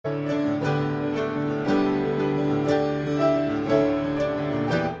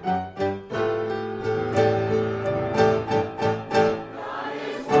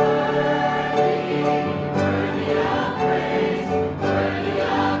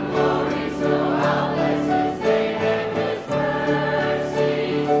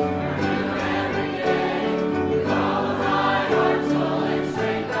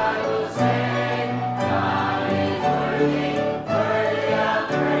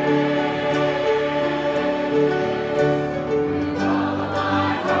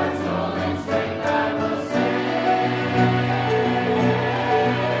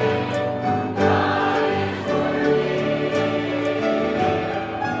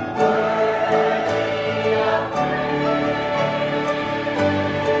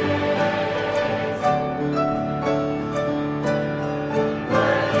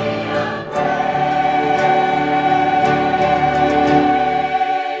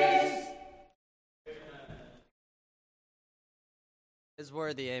Is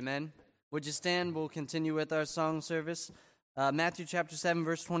worthy, amen. Would you stand? We'll continue with our song service. Matthew chapter 7,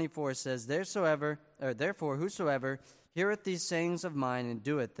 verse 24 says, Therefore, whosoever heareth these sayings of mine and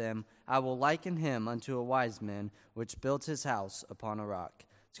doeth them, I will liken him unto a wise man, which built his house upon a rock.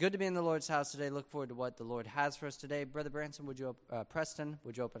 It's good to be in the Lord's house today. Look forward to what the Lord has for us today. Brother Branson, Preston,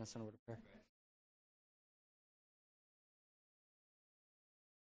 would you open us in a word of prayer?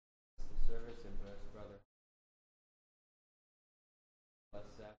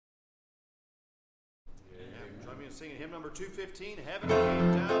 Join me in singing hymn number 215, Heaven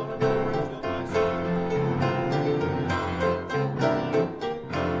Came Down and Glory Filled My Soul.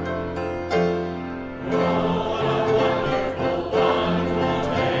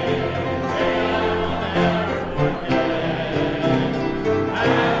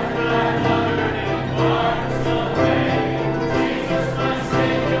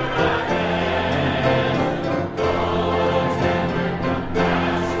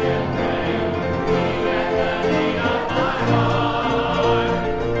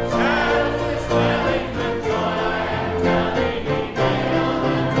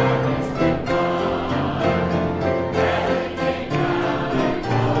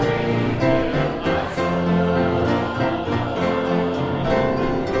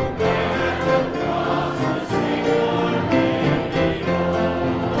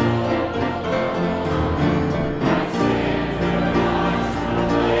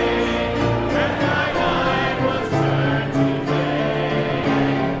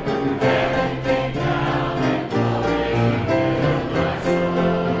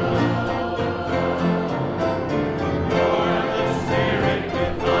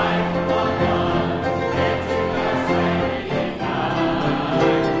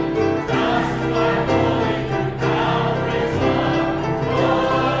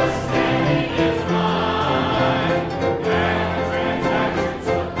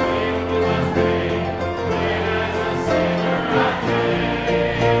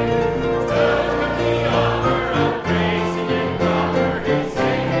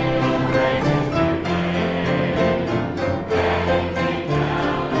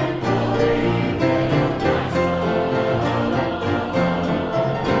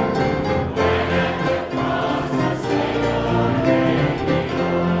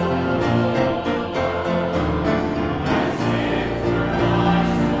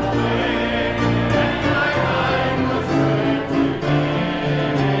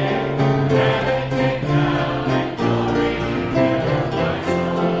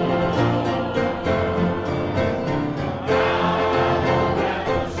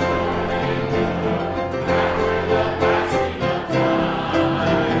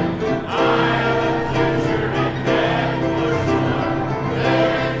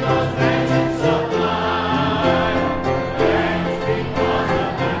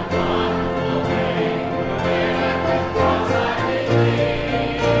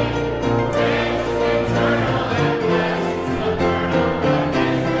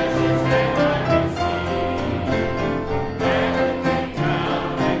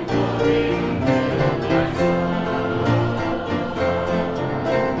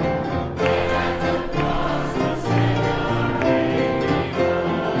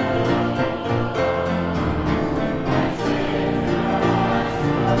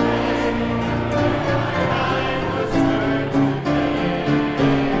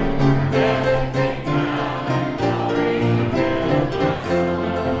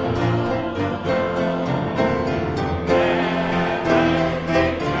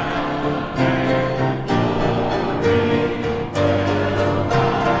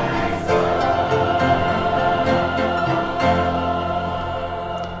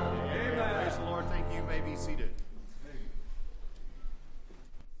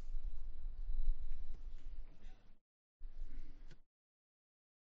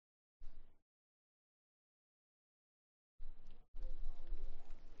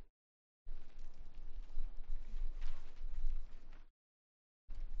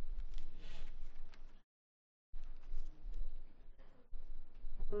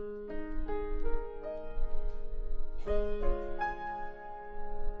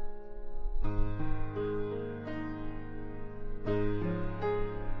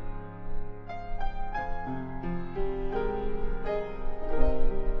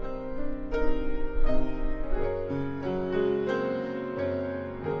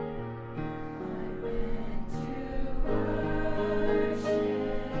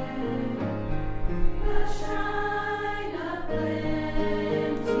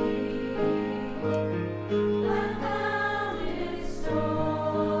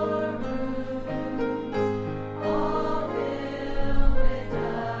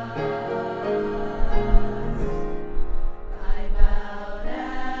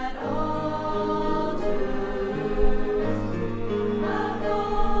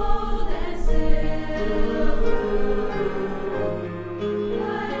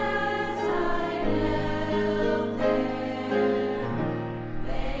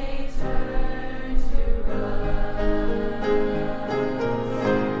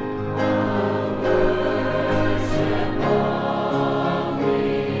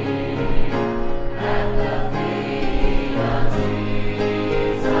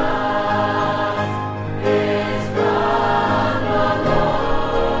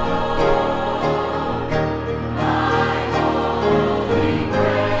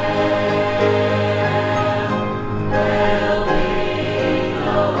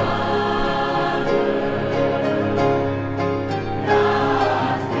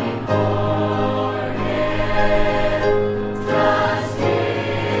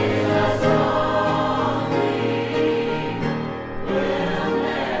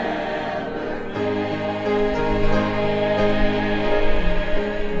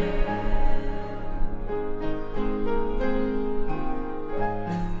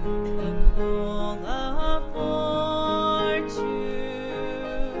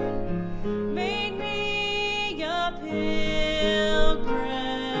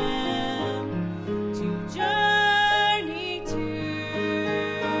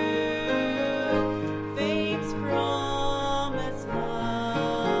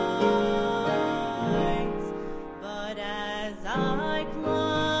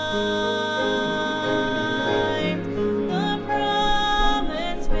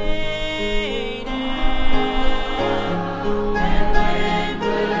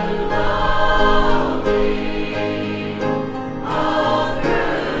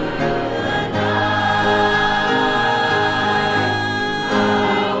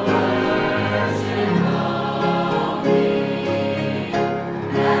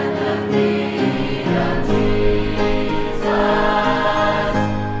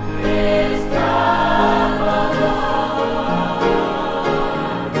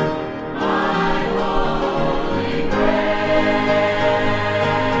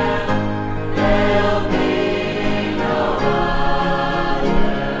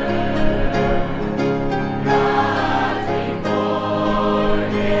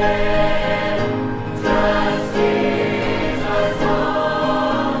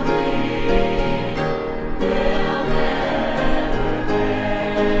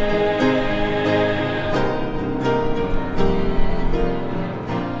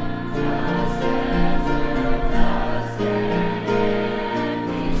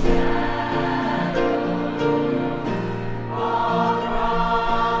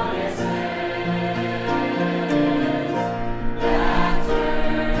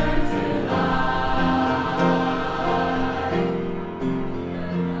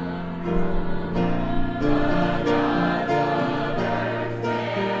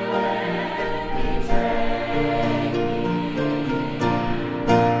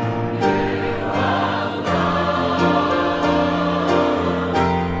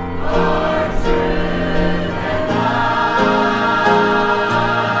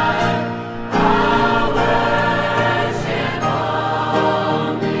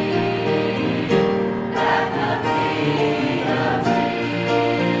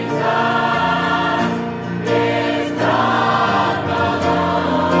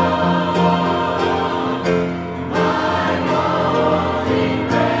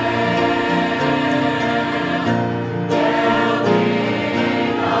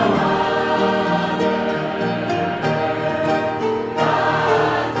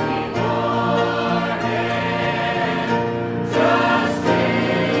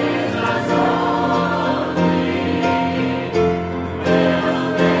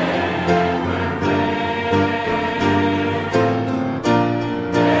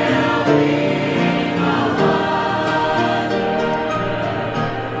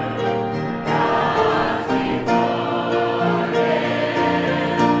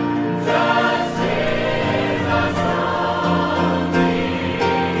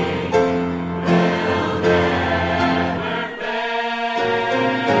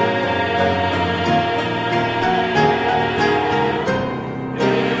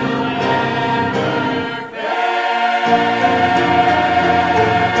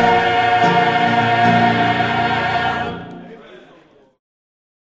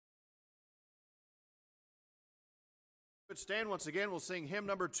 stand once again. We'll sing hymn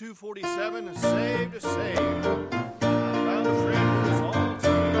number 247, Saved to Save. I found a friend who is all to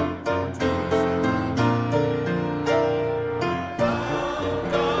me. Number 247.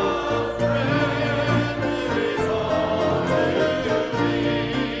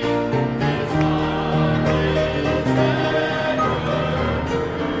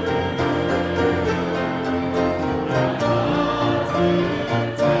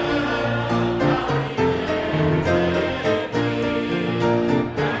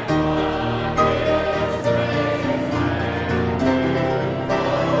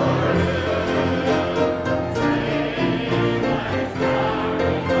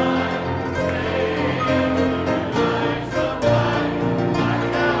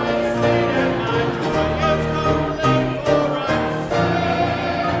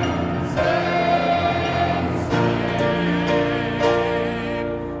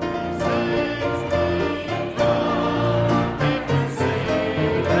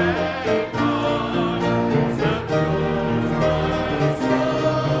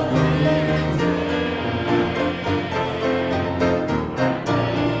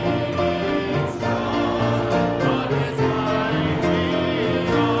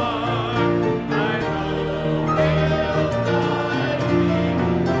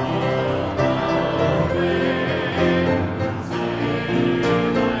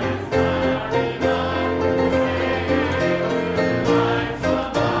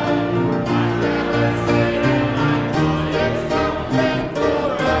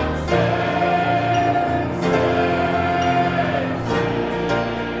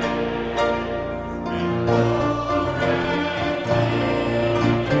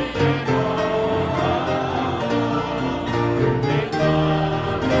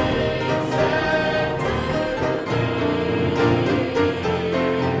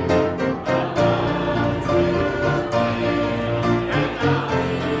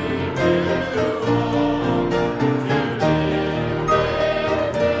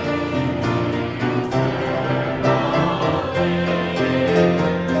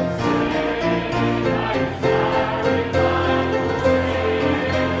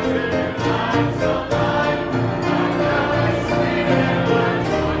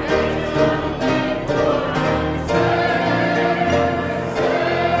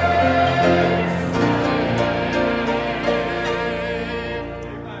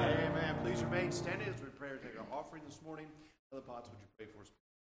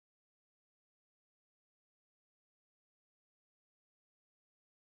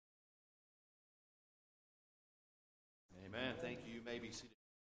 Amen. Thank you. You may be seated.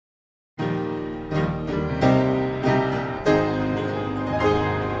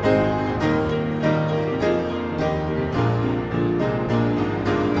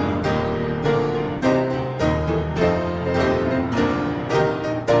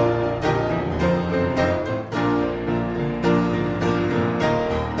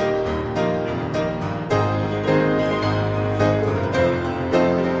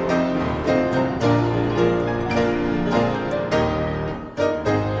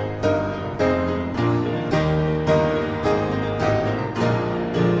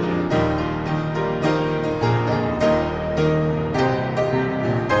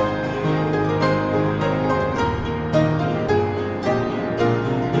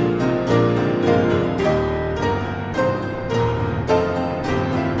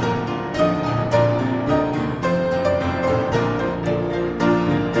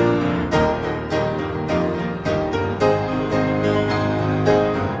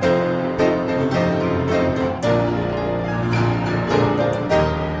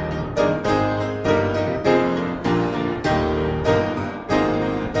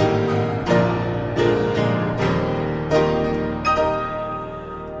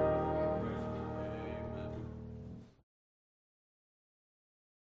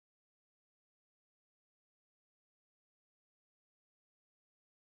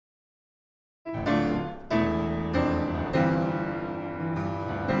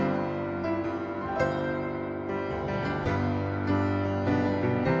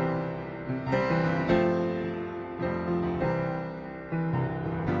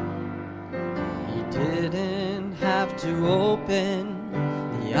 Didn't have to open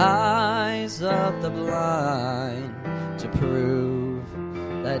the eyes of the blind to prove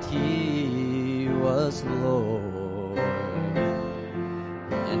that he was Lord.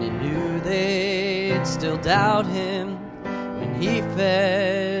 And he knew they'd still doubt him when he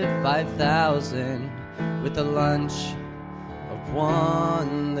fed 5,000 with the lunch of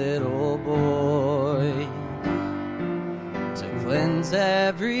one little boy. To cleanse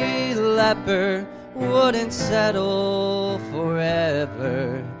every leper wouldn't settle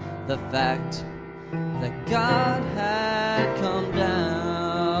forever the fact that God had come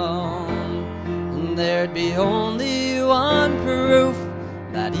down. And there'd be only one proof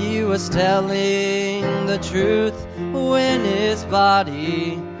that he was telling the truth when his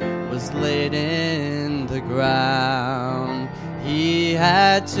body was laid in the ground. He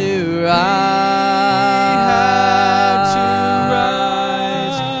had to rise,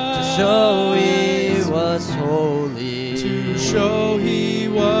 to show he was holy, to show he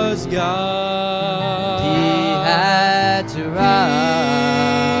was God. He had to rise,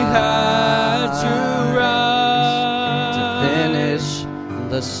 to finish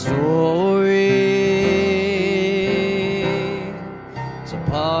the story, to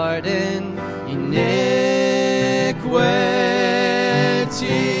pardon iniquity.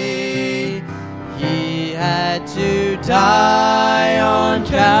 He had to die on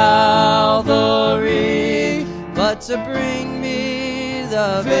Calvary, but to bring me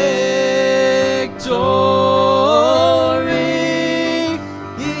the victory,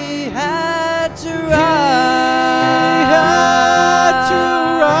 he had to rise.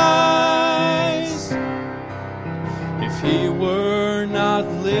 If he were not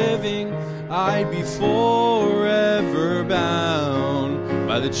living, I'd be forever bound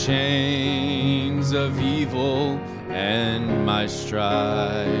by the chains of evil and my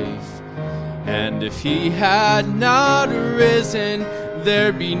strife. And if he had not risen,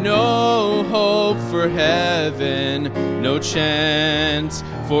 there'd be no hope for heaven, no chance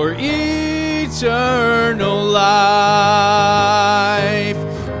for eternal life.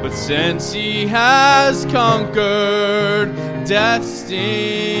 But since he has conquered death's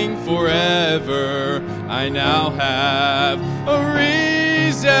sting forever, I now have a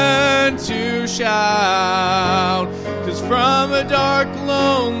reason to shout. 'Cause from a dark,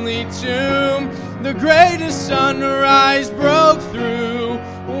 lonely tomb, the greatest sunrise broke through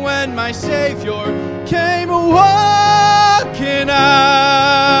when my Savior came walking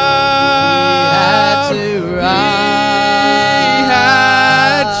out. He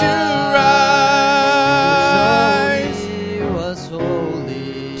had to rise, He was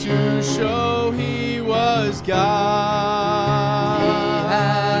holy, to show he was God. He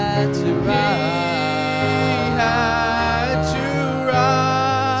had to rise, to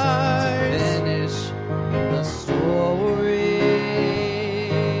finish the story,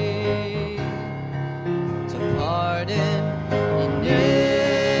 to pardon iniquity.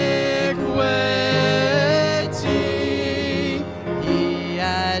 He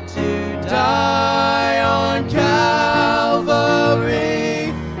had to die on Calvary,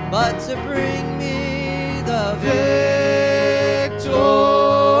 but to bring me the victory,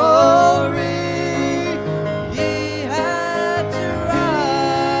 he had to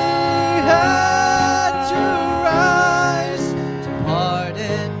rise, to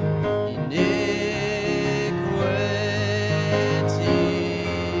pardon iniquity.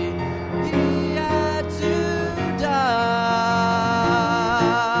 He had to die,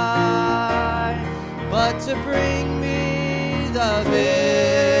 but to bring me the victory,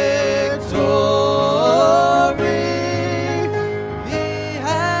 he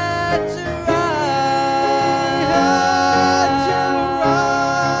had to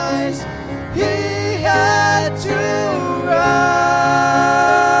rise, he had to rise.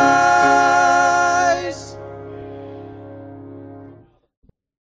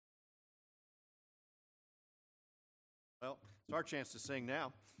 Well, it's our chance to sing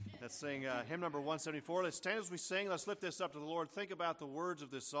now. Let's sing hymn number 174. Let's stand as we sing. Let's lift this up to the Lord. Think about the words of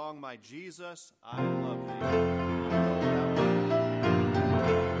this song, My Jesus, I Love Thee.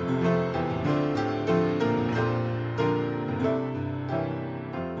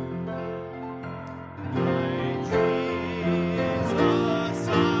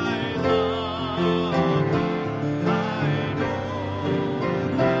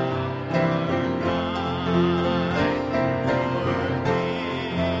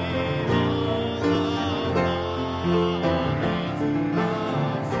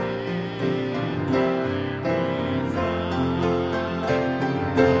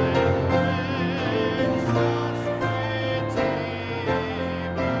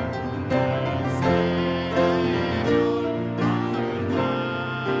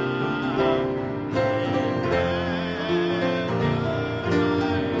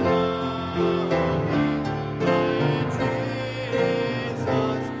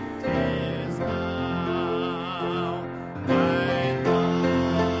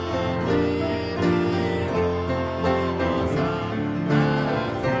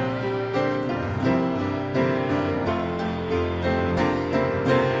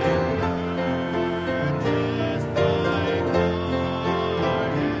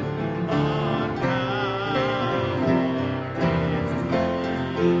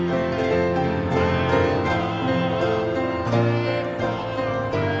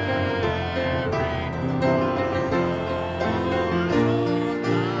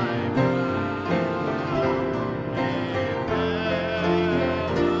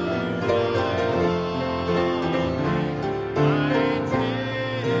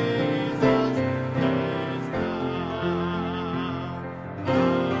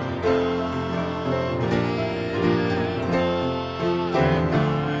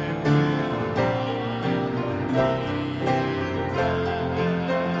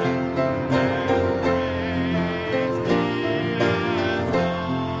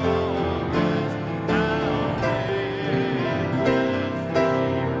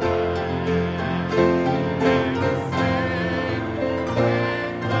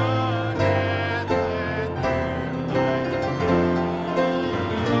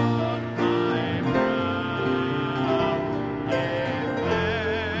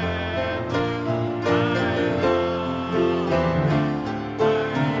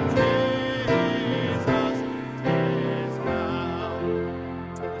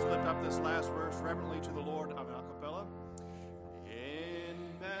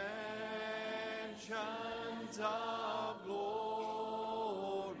 of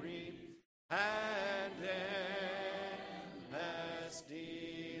glory and endless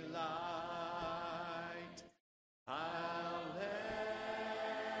delight. I'll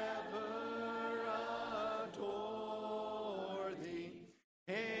ever adore thee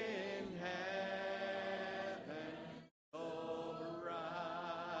in heaven so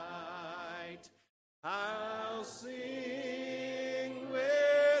bright. I'll sing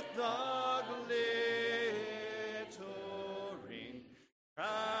with the glittering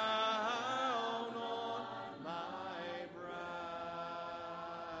crown on my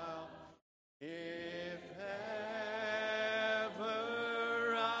brow. If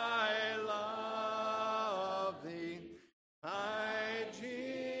ever I love thee, my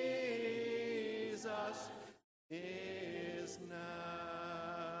Jesus is now.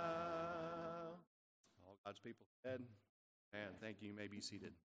 All God's people said, and thank you. You may be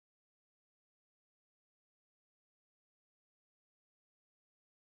seated.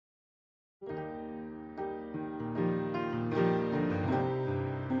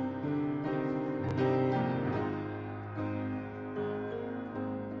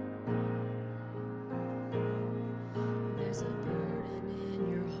 There's a burden in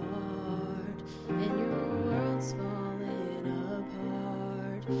your heart, and your world's falling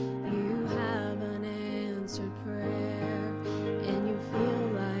apart. You have an answered prayer, and you feel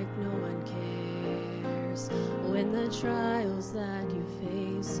like no one cares. When the trials that you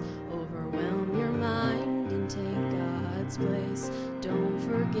face overwhelm your mind and take God's place, don't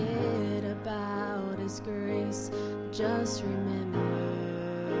forget about His grace. Just remember,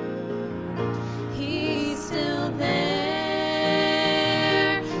 He's still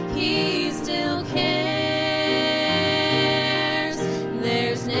there. He still cares.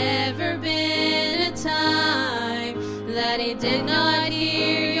 There's never been a time that He did not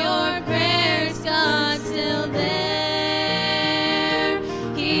hear your prayers. God's still there.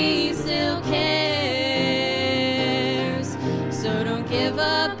 He still cares. So don't give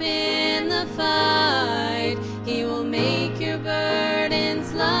up in the fight. He will make your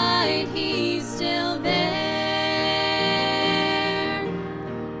burdens light. He's still there.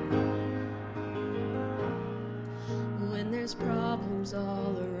 When there's problems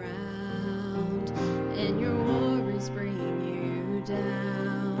all around and your worries bring you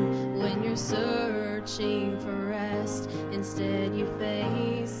down, when you're searching for rest, instead you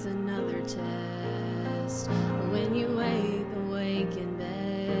face another test. When you wake awake in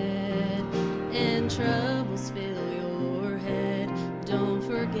bed and troubles fill your head, don't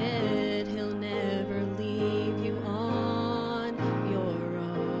forget He'll never leave you on your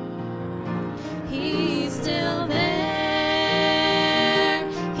own. He's still there.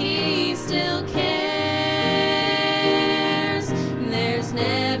 He still cares. There's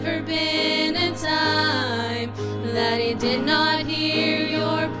never been a time that He did not hear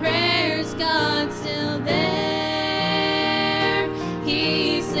your prayers. God's still there.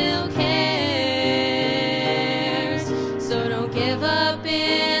 He still cares. So don't give up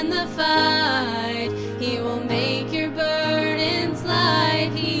in the fight. He will make your burdens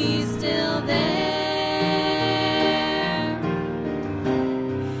light. He's still there.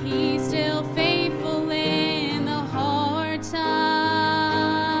 He's still faithful in the hard times.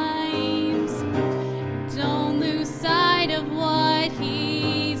 Don't lose sight of what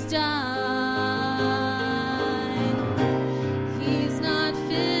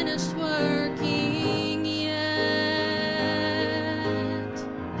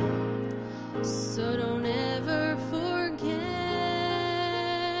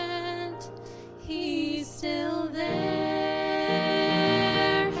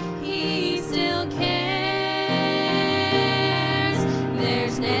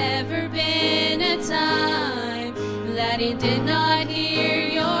that He did not hear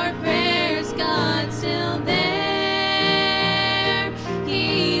your prayers, God's still there.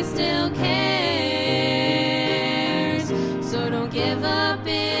 He still cares. So don't give up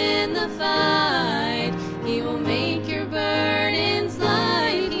in the fight. He will make your burdens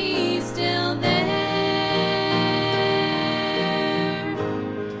light. He's still there.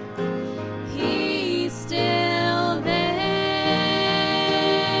 He's still there.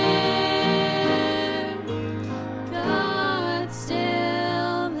 God's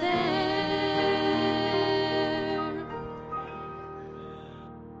still there.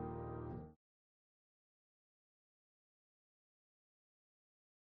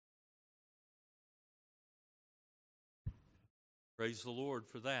 Praise the Lord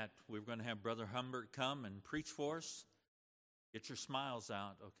for that. We're going to have Brother Humbert come and preach for us. Get your smiles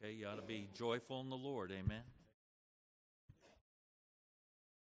out, okay? You ought to be joyful in the Lord, amen?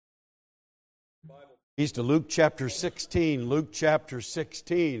 He's to Luke chapter 16. Luke chapter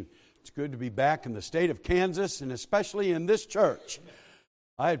 16. It's good to be back in the state of Kansas, and especially in this church.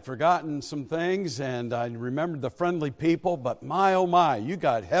 I had forgotten some things, and I remembered the friendly people, but my, oh my, you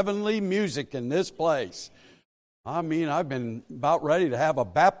got heavenly music in this place. I mean, I've been about ready to have a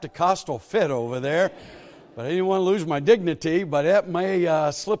Baptist-costal fit over there, but I didn't want to lose my dignity, but it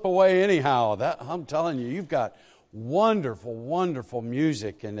may slip away anyhow. I'm telling you, you've got wonderful, wonderful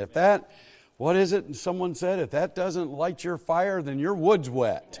music, and if that, what is it? Someone said, if that doesn't light your fire, then your wood's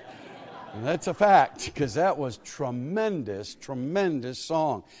wet. And that's a fact, because that was tremendous, tremendous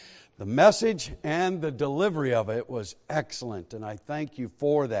song. The message and the delivery of it was excellent, and I thank you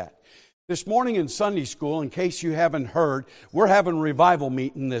for that. This morning in Sunday school, in case you haven't heard, we're having a revival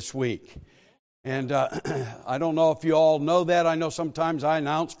meeting this week. And I don't know if you all know that. I know sometimes I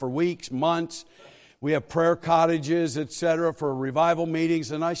announce for weeks, months. We have prayer cottages, etc., for revival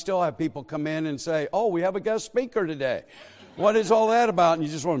meetings, and I still have people come in and say, oh, we have a guest speaker today. What is all that about? And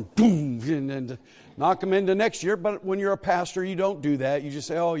you just want to boom and knock them into next year. But when you're a pastor, you don't do that. You just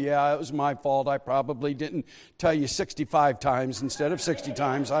say, oh, yeah, it was my fault. I probably didn't tell you 65 times instead of 60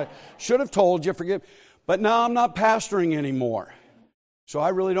 times. I should have told you, forgive. But now I'm not pastoring anymore. So I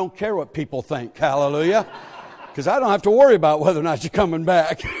really don't care what people think. Hallelujah. Because I don't have to worry about whether or not you're coming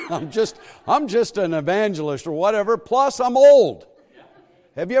back. I'm just an evangelist or whatever. Plus, I'm old.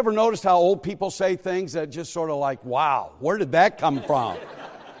 Have you ever noticed how old people say things that just sort of like, wow, where did that come from?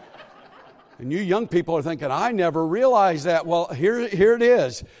 And you young people are thinking, I never realized that. Well, here it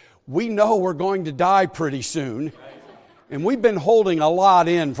is. We know we're going to die pretty soon. And we've been holding a lot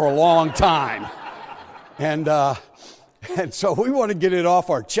in for a long time. And so we want to get it off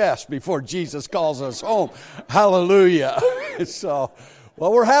our chest before Jesus calls us home. Hallelujah. So,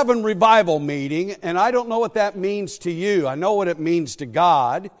 well, we're having revival meeting, and I don't know what that means to you. I know what it means to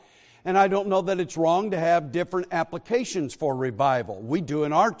God, and I don't know that it's wrong to have different applications for revival. We do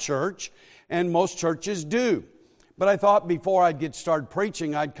in our church, and most churches do. But I thought before I'd get started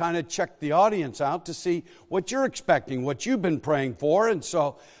preaching, I'd kind of check the audience out to see what you're expecting, what you've been praying for. And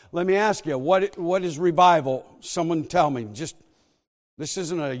so let me ask you, what is revival? Someone tell me. Just, this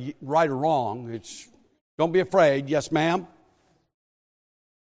isn't a right or wrong. Don't be afraid. Yes, ma'am?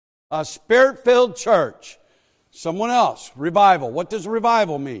 A Spirit-filled church. Someone else. Revival. What does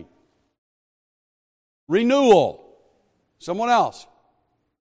revival mean? Renewal. Someone else.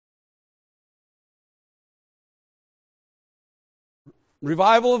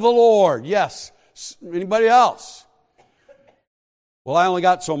 Revival of the Lord. Yes. Anybody else? Well, I only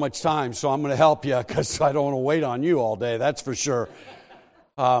got so much time, so I'm going to help you because I don't want to wait on you all day, that's for sure.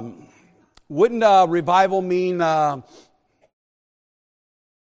 Wouldn't revival mean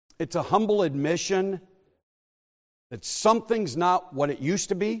it's a humble admission that something's not what it used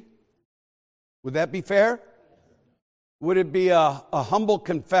to be? Would that be fair? Would it be a humble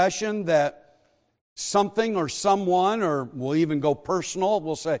confession that something or someone, or we'll even go personal,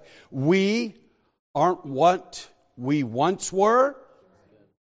 we'll say, we aren't what we once were,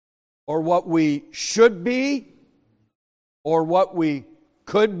 or what we should be, or what we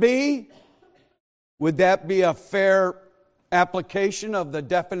could be? Would that be a fair application of the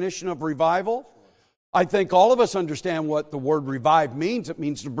definition of revival? I think all of us understand what the word revive means. It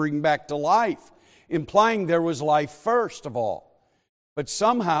means to bring back to life, implying there was life first of all. But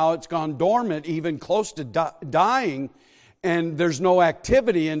somehow it's gone dormant, even close to dying, and there's no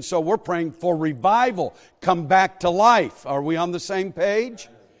activity, and so we're praying for revival. Come back to life. Are we on the same page?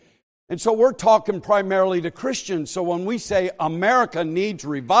 And so we're talking primarily to Christians. So when we say America needs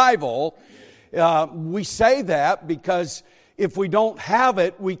revival, we say that because if we don't have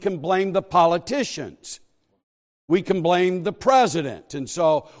it, we can blame the politicians. We can blame the president. And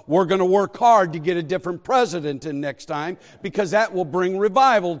so we're going to work hard to get a different president in next time because that will bring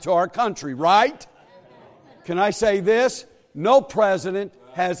revival to our country, right? Can I say this? No president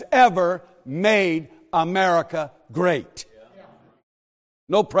has ever made America great.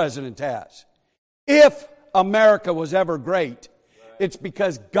 No president has. If America was ever great, it's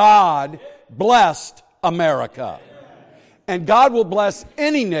because God blessed America. And God will bless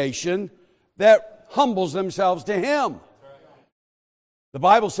any nation that humbles themselves to Him. The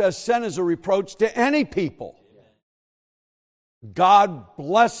Bible says, sin is a reproach to any people. God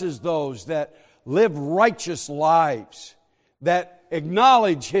blesses those that live righteous lives, that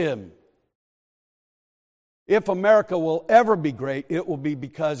acknowledge Him. If America will ever be great, it will be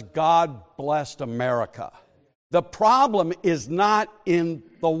because God blessed America. The problem is not in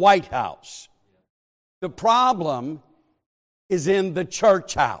the White House. The problem is in the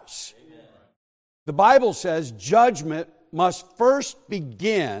church house. The Bible says judgment must first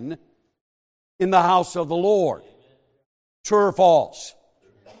begin in the house of the Lord. True or false?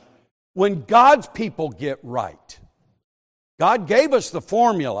 When God's people get right, God gave us the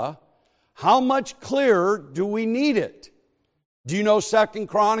formula. How much clearer do we need it? Do you know 2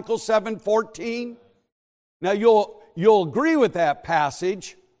 Chronicles 7:14? Now you'll agree with that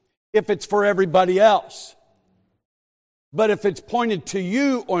passage if it's for everybody else. But if it's pointed to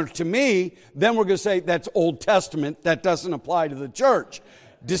you or to me, then we're going to say that's Old Testament. That doesn't apply to the church.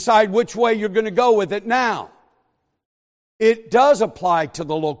 Decide which way you're going to go with it now. It does apply to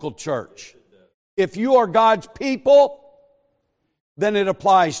the local church. If you are God's people, then it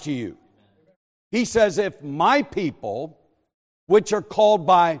applies to you. He says, if my people, which are called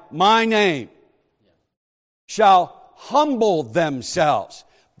by my name, shall humble themselves.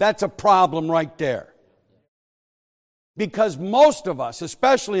 That's a problem right there. Because most of us,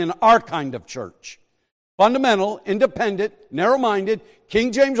 especially in our kind of church, fundamental, independent, narrow-minded,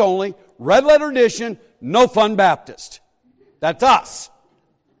 King James only, red letter edition, no fun Baptist. That's us.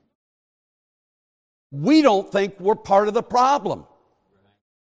 We don't think we're part of the problem.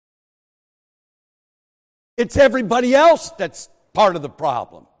 It's everybody else that's part of the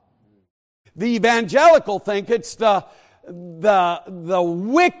problem. The evangelical think it's the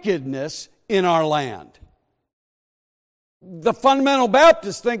wickedness in our land. The fundamental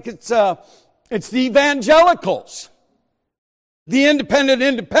Baptists think it's the evangelicals. The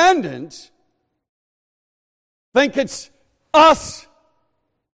independents think it's us,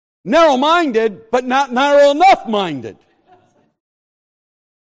 narrow-minded, but not narrow enough minded.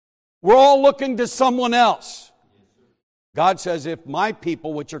 We're all looking to someone else. God says, if my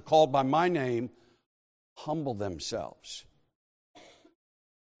people, which are called by my name, humble themselves.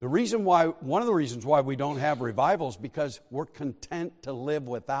 One of the reasons why we don't have revival is because we're content to live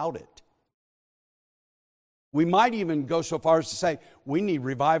without it. We might even go so far as to say, we need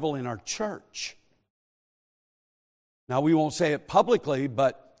revival in our church. Now, we won't say it publicly,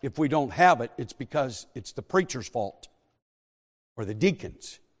 but if we don't have it, it's because it's the preacher's fault, or the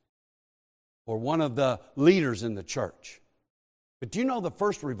deacons, or one of the leaders in the church. But do you know the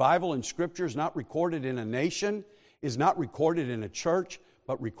first revival in Scripture is not recorded in a nation, is not recorded in a church,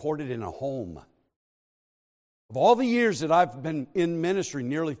 but recorded in a home? Of all the years that I've been in ministry,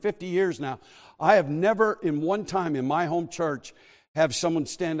 nearly 50 years now, I have never in one time in my home church have someone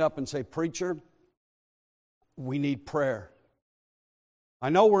stand up and say, "Preacher, we need prayer." I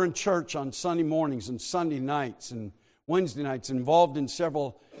know we're in church on Sunday mornings and Sunday nights and Wednesday nights, involved in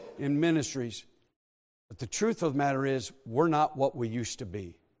several ministries. But the truth of the matter is, we're not what we used to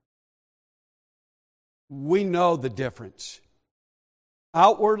be. We know the difference.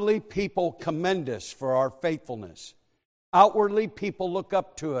 Outwardly, people commend us for our faithfulness. Outwardly, people look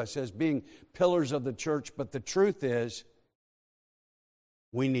up to us as being pillars of the church. But the truth is,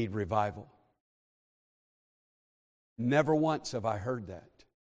 we need revival. Never once have I heard that.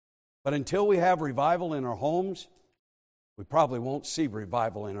 But until we have revival in our homes, we probably won't see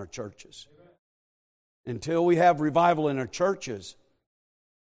revival in our churches. Until we have revival in our churches,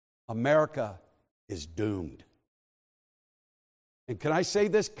 America is doomed. And can I say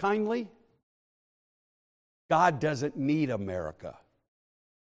this kindly? God doesn't need America.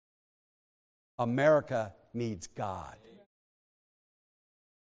 America needs God.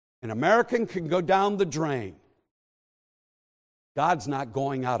 An American can go down the drain. God's not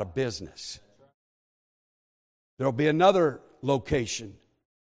going out of business. There'll be another location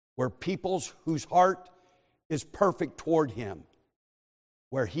where people's whose heart is perfect toward Him,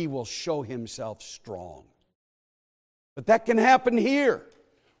 where He will show Himself strong. But that can happen here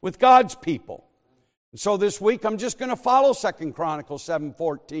with God's people. And so this week I'm just going to follow 2 Chronicles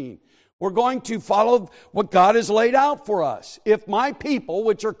 7:14, We're going to follow what God has laid out for us. If my people,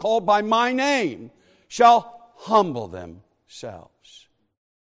 which are called by my name, shall humble themselves.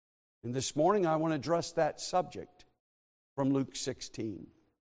 And this morning I want to address that subject from Luke 16.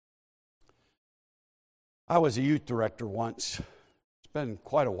 I was a youth director once. It's been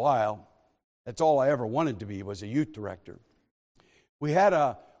quite a while. That's all I ever wanted to be, was a youth director. We had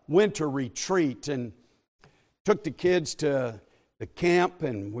a winter retreat and took the kids to the camp,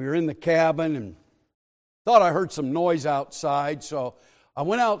 and we were in the cabin and thought I heard some noise outside, so I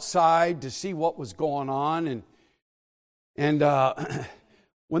went outside to see what was going on, and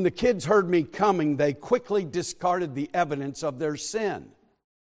when the kids heard me coming, they quickly discarded the evidence of their sin.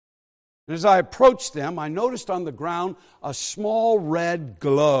 And as I approached them, I noticed on the ground a small red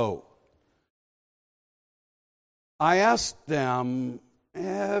glow. I asked them,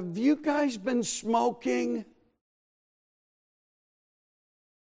 "Have you guys been smoking?"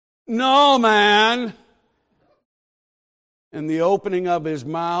 "No, man." And the opening of his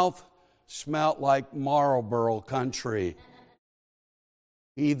mouth smelt like Marlboro country.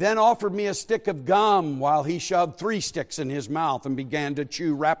 He then offered me a stick of gum while he shoved 3 sticks in his mouth and began to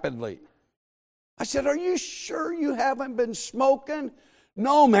chew rapidly. I said, "Are you sure you haven't been smoking?"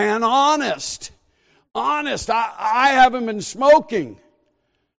 "No, man, honest. Honest, I haven't been smoking."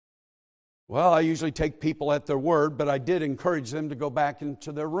 Well, I usually take people at their word, but I did encourage them to go back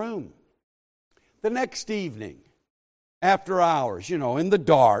into their room. The next evening, after hours, in the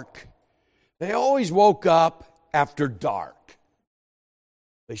dark, they always woke up after dark.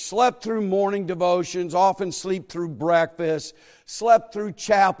 They slept through morning devotions, often sleep through breakfast, slept through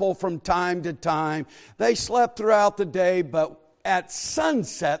chapel from time to time. They slept throughout the day, but at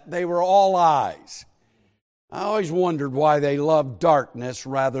sunset, they were all eyes. I always wondered why they loved darkness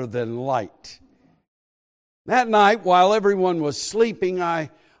rather than light. That night, while everyone was sleeping, I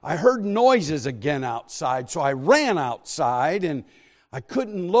heard noises again outside, so I ran outside and I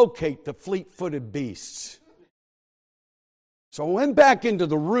couldn't locate the fleet-footed beasts. So I went back into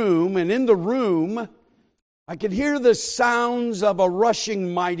the room, and in the room, I could hear the sounds of a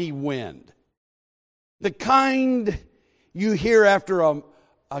rushing mighty wind. The kind you hear after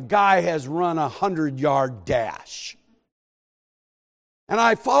a guy has run a 100-yard dash. And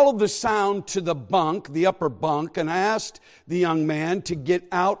I followed the sound to the bunk, the upper bunk, and I asked the young man to get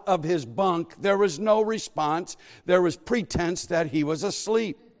out of his bunk. There was no response. There was pretense that he was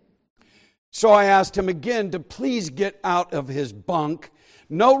asleep. So I asked him again to please get out of his bunk.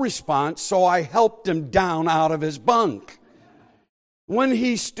 No response, so I helped him down out of his bunk. When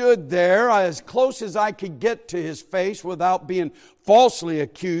he stood there, as close as I could get to his face without being falsely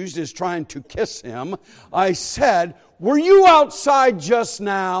accused as trying to kiss him, I said, "Were you outside just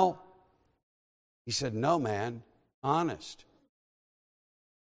now?" He said, "No, man, honest.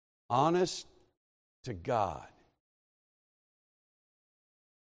 Honest to God."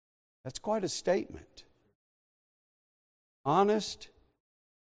 That's quite a statement. Honest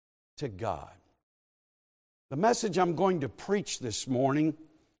to God. The message I'm going to preach this morning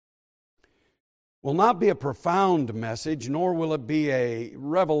will not be a profound message, nor will it be a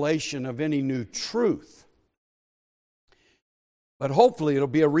revelation of any new truth. But hopefully it'll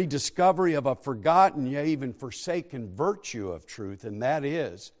be a rediscovery of a forgotten, yea, even forsaken virtue of truth, and that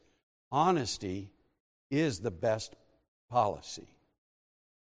is, honesty is the best policy.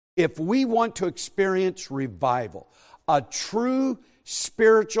 If we want to experience revival, a true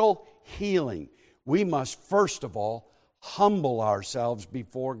spiritual healing, we must first of all humble ourselves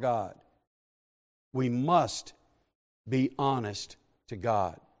before God. We must be honest to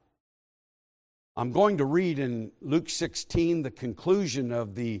God. I'm going to read in Luke 16 the conclusion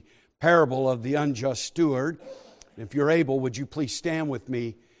of the parable of the unjust steward. If you're able, would you please stand with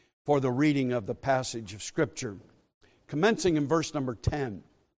me for the reading of the passage of Scripture? Commencing in verse number 10.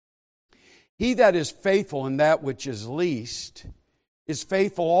 He that is faithful in that which is least is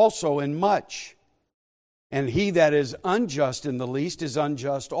faithful also in much. And he that is unjust in the least is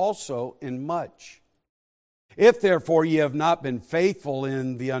unjust also in much. If therefore ye have not been faithful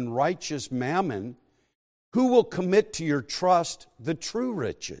in the unrighteous mammon, who will commit to your trust the true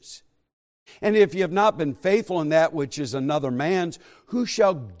riches? And if ye have not been faithful in that which is another man's, who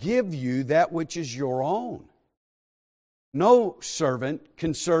shall give you that which is your own? No servant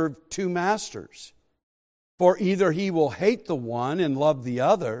can serve 2 masters, for either he will hate the one and love the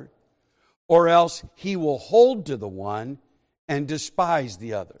other, or else he will hold to the one and despise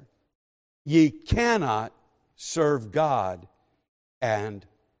the other. Ye cannot serve God and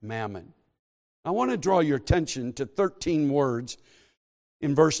mammon. I want to draw your attention to 13 words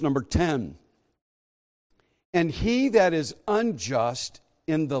in verse number 10. And he that is unjust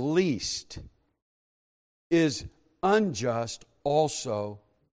in the least is unjust also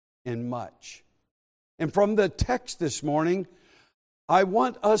in much. And from the text this morning, I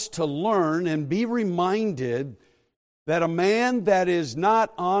want us to learn and be reminded that a man that is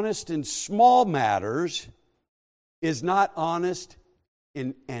not honest in small matters is not honest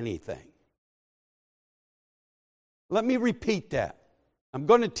in anything. Let me repeat that. I'm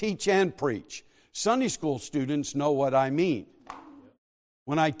going to teach and preach. Sunday school students know what I mean.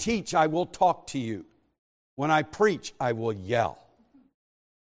 When I teach, I will talk to you. When I preach, I will yell.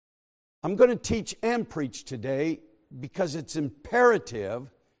 I'm going to teach and preach today because it's imperative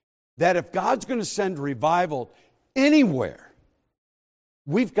that if God's going to send revival anywhere,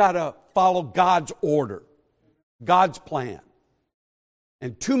 we've got to follow God's order, God's plan.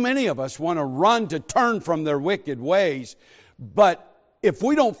 And too many of us want to run to turn from their wicked ways, but if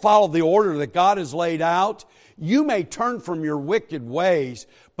we don't follow the order that God has laid out, you may turn from your wicked ways,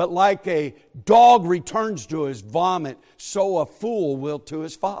 but like a dog returns to his vomit, so a fool will to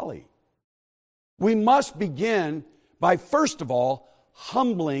his folly. We must begin by, first of all,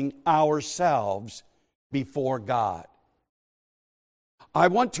 humbling ourselves before God. I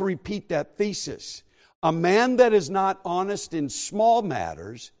want to repeat that thesis. A man that is not honest in small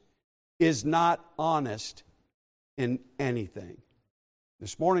matters is not honest in anything.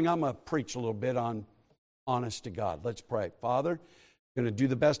 This morning I'm going to preach a little bit on honest to God. Let's pray. Father, I'm going to do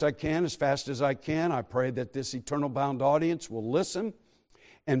the best I can as fast as I can. I pray that this eternal bound audience will listen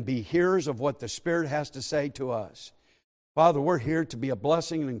and be hearers of what the Spirit has to say to us. Father, we're here to be a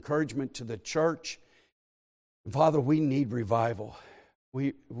blessing and encouragement to the church. Father, we need revival.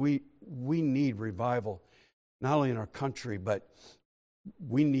 We need revival, not only in our country, but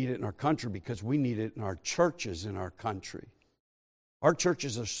we need it in our country because we need it in our churches in our country. Our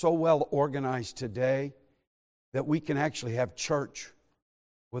churches are so well organized today that we can actually have church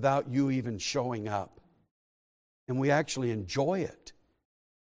without you even showing up. And we actually enjoy it.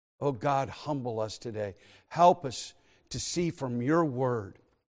 Oh God, humble us today. Help us to see from your word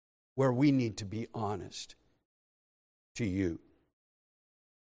where we need to be honest to you.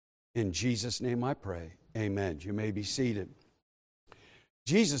 In Jesus' name I pray. Amen. You may be seated.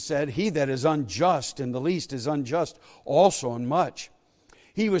 Jesus said, "He that is unjust in the least is unjust also in much."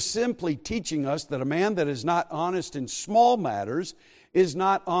 He was simply teaching us that a man that is not honest in small matters is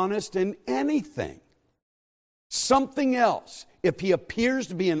not honest in anything. Something else. If he appears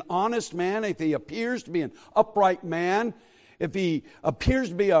to be an honest man, if he appears to be an upright man, if he appears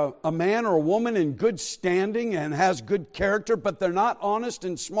to be a man or a woman in good standing and has good character, but they're not honest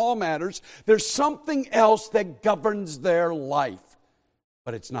in small matters, there's something else that governs their life.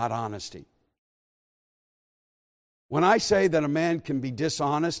 But it's not honesty. When I say that a man can be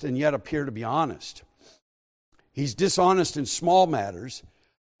dishonest and yet appear to be honest, he's dishonest in small matters,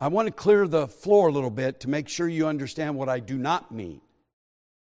 I want to clear the floor a little bit to make sure you understand what I do not mean.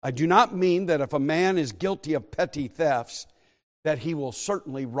 I do not mean that if a man is guilty of petty thefts, that he will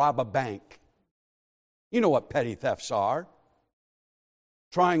certainly rob a bank. You know what petty thefts are.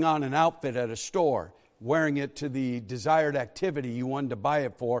 Trying on an outfit at a store, wearing it to the desired activity you wanted to buy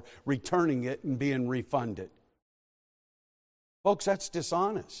it for, returning it and being refunded. Folks, that's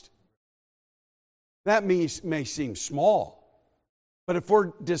dishonest. That may seem small, but if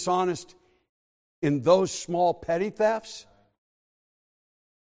we're dishonest in those small petty thefts,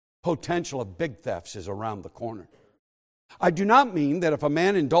 potential of big thefts is around the corner. I do not mean that if a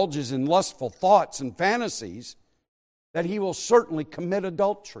man indulges in lustful thoughts and fantasies, that he will certainly commit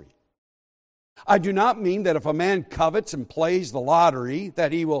adultery. I do not mean that if a man covets and plays the lottery,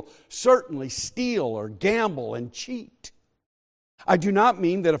 that he will certainly steal or gamble and cheat. I do not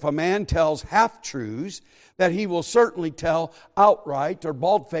mean that if a man tells half-truths, that he will certainly tell outright or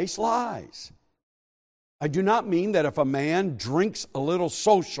bald-faced lies. I do not mean that if a man drinks a little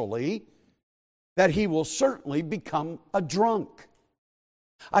socially, that he will certainly become a drunk.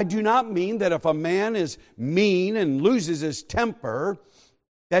 I do not mean that if a man is mean and loses his temper,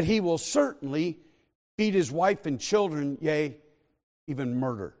 that he will certainly beat his wife and children, yea, even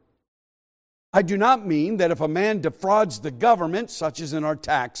murder. I do not mean that if a man defrauds the government, such as in our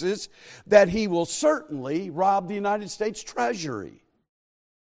taxes, that he will certainly rob the United States Treasury.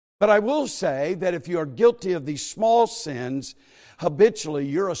 But I will say that if you are guilty of these small sins, habitually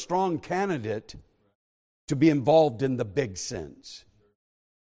you're a strong candidate to be involved in the big sins.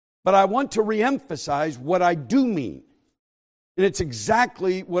 But I want to reemphasize what I do mean. And it's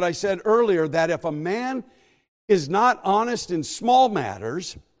exactly what I said earlier, that if a man is not honest in small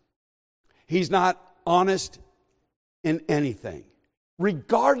matters, he's not honest in anything,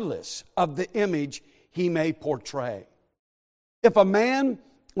 regardless of the image he may portray. If a man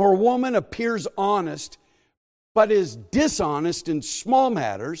or a woman appears honest but is dishonest in small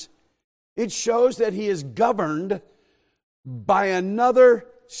matters, it shows that he is governed by another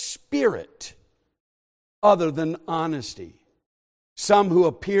spirit other than honesty. Some who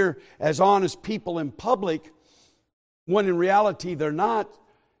appear as honest people in public, when in reality they're not,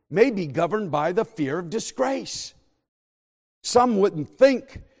 may be governed by the fear of disgrace. Some wouldn't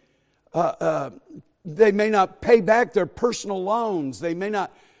think, they may not pay back their personal loans. They may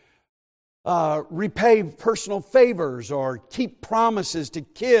not repay personal favors or keep promises to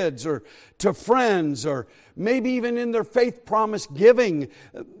kids or to friends, or maybe even in their faith promise giving,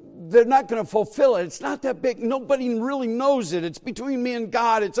 they're not going to fulfill it. It's not that big. Nobody really knows it. It's between me and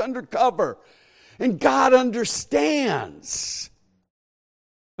God. It's undercover. And God understands.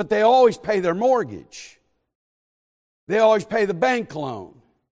 But they always pay their mortgage. They always pay the bank loan.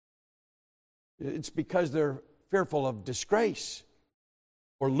 It's because they're fearful of disgrace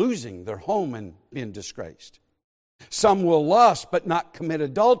or losing their home and being disgraced. Some will lust but not commit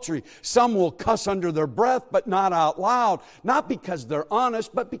adultery. Some will cuss under their breath but not out loud. Not because they're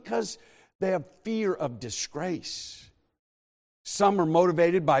honest, but because they have fear of disgrace. Some are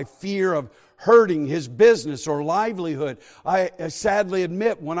motivated by fear of hurting his business or livelihood. I sadly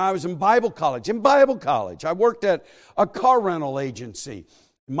admit, when I was in Bible college, I worked at a car rental agency.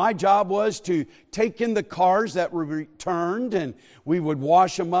 My job was to take in the cars that were returned, and we would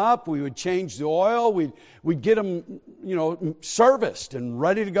wash them up, we would change the oil, we'd get them, serviced and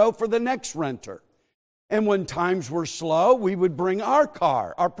ready to go for the next renter. And when times were slow, we would bring our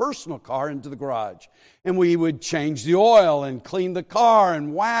car, our personal car, into the garage. And we would change the oil and clean the car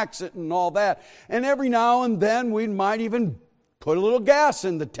and wax it and all that. And every now and then we might even put a little gas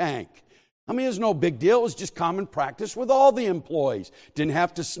in the tank. I mean, it's no big deal. It was just common practice with all the employees. Didn't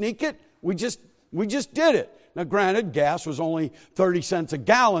have to sneak it. We just did it. Now, granted, gas was only 30 cents a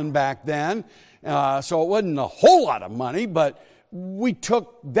gallon back then, so it wasn't a whole lot of money, but we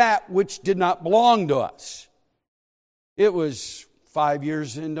took that which did not belong to us. It was 5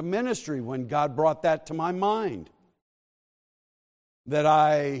 years into ministry when God brought that to my mind, that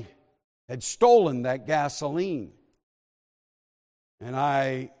I had stolen that gasoline, and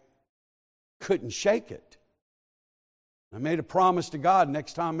I couldn't shake it. I made a promise to God,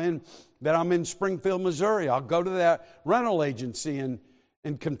 next time I'm in Springfield, Missouri, I'll go to that rental agency and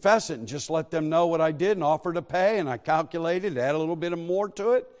confess it and just let them know what I did and offer to pay. And I calculated, add a little bit more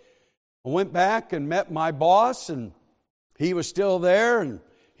to it. I went back and met my boss, and he was still there, and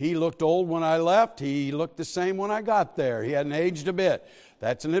he looked old when I left. He looked the same when I got there. He hadn't aged a bit.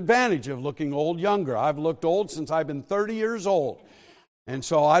 That's an advantage of looking old younger. I've looked old since I've been 30 years old. And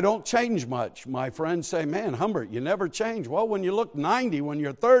so I don't change much. My friends say, man, Humbert, you never change. Well, when you look 90, when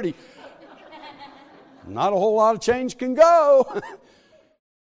you're 30, not a whole lot of change can go.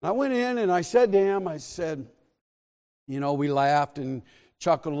 I went in and I said to him, we laughed and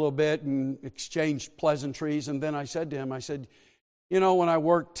chuckled a little bit and exchanged pleasantries. And then I said to him, when I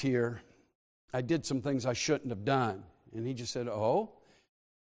worked here, I did some things I shouldn't have done. And he just said, oh?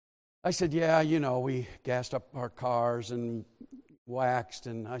 I said, yeah, we gassed up our cars and waxed.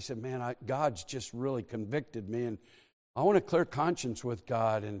 And I said, man, God's just really convicted me. And I want a clear conscience with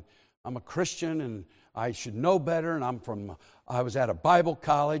God. And I'm a Christian and I should know better. And I was at a Bible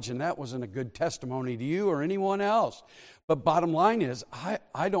college, and that wasn't a good testimony to you or anyone else. But bottom line is,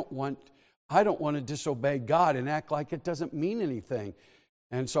 I don't want to disobey God and act like it doesn't mean anything.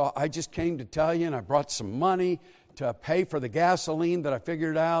 And so I just came to tell you, and I brought some money to pay for the gasoline that I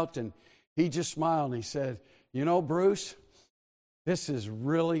figured out. And he just smiled and he said, Bruce, this is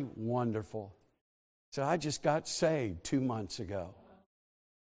really wonderful. So I just got saved 2 months ago.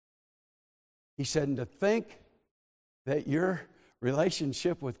 He said, and to think that your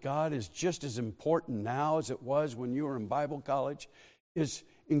relationship with God is just as important now as it was when you were in Bible college is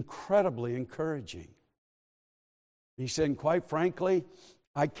incredibly encouraging. He said, and quite frankly,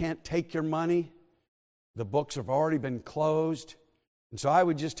 I can't take your money. The books have already been closed. And so I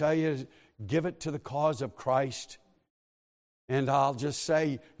would just tell you, give it to the cause of Christ. And I'll just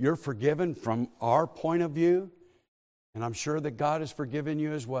say, you're forgiven from our point of view. And I'm sure that God has forgiven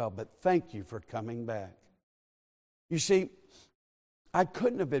you as well. But thank you for coming back. You see, I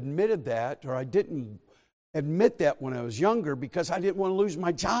couldn't have admitted that, or I didn't admit that when I was younger because I didn't want to lose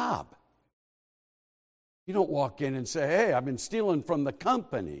my job. You don't walk in and say, hey, I've been stealing from the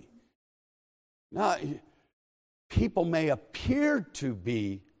company. Now, people may appear to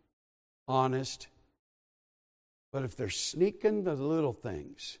be honest, but if they're sneaking the little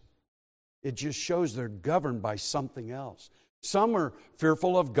things, it just shows they're governed by something else. Some are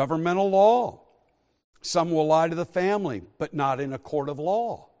fearful of governmental law. Some will lie to the family, but not in a court of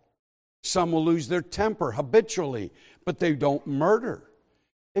law. Some will lose their temper habitually, but they don't murder.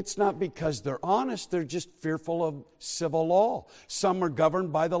 It's not because they're honest, they're just fearful of civil law. Some are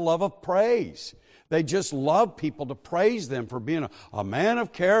governed by the love of praise. They just love people to praise them for being a man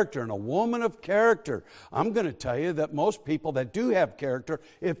of character and a woman of character. I'm going to tell you that most people that do have character,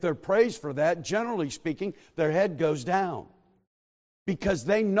 if they're praised for that, generally speaking, their head goes down. Because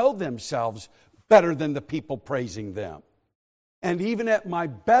they know themselves better than the people praising them. And even at my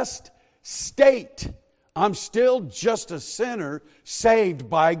best state, I'm still just a sinner saved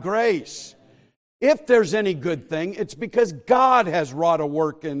by grace. If there's any good thing, it's because God has wrought a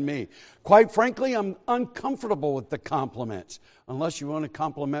work in me. Quite frankly, I'm uncomfortable with the compliments, unless you want to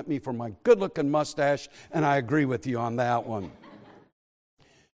compliment me for my good-looking mustache, and I agree with you on that one.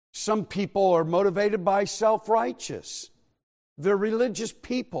 Some people are motivated by self-righteous. They're religious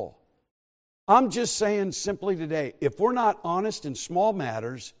people. I'm just saying simply today, if we're not honest in small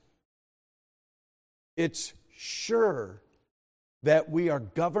matters, it's sure that we are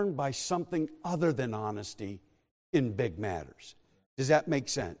governed by something other than honesty in big matters. Does that make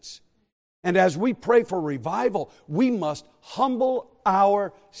sense? And as we pray for revival, we must humble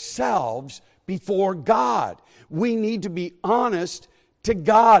ourselves before God. We need to be honest to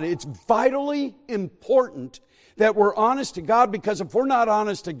God. It's vitally important that we're honest to God, because if we're not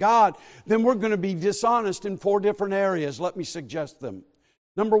honest to God, then we're going to be dishonest in 4 different areas. Let me suggest them.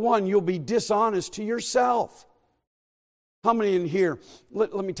 Number 1, you'll be dishonest to yourself. How many in here,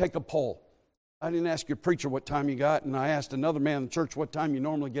 let me take a poll. I didn't ask your preacher what time you got, and I asked another man in the church what time you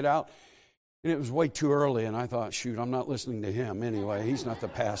normally get out, and it was way too early, and I thought, shoot, I'm not listening to him anyway. He's not the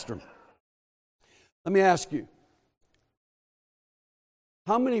pastor. Let me ask you,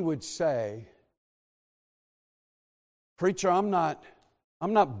 how many would say, preacher, I'm not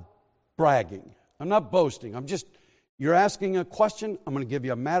bragging. I'm not boasting. You're asking a question, I'm going to give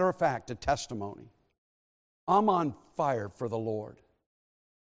you a matter of fact, a testimony. I'm on fire for the Lord.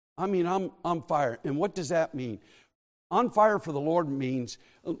 I mean, I'm on fire. And what does that mean? On fire for the Lord means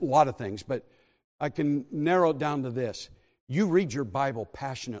a lot of things, but I can narrow it down to this. You read your Bible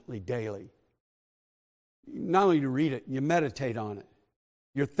passionately daily. Not only do you read it, you meditate on it.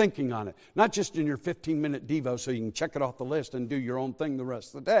 You're thinking on it. Not just in your 15-minute Devo so you can check it off the list and do your own thing the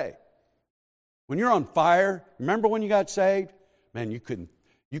rest of the day. When you're on fire, remember when you got saved? Man, you couldn't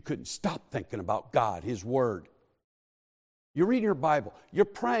stop thinking about God, His Word. You're reading your Bible. You're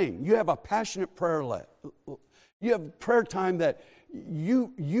praying. You have a passionate prayer life. You have prayer time that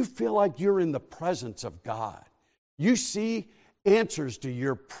you feel like you're in the presence of God. You see answers to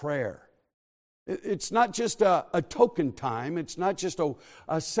your prayer. It's not just a token time. It's not just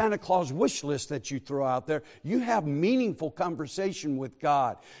a Santa Claus wish list that you throw out there. You have meaningful conversation with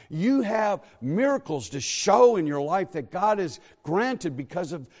God. You have miracles to show in your life that God has granted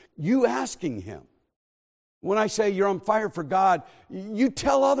because of you asking Him. When I say you're on fire for God, you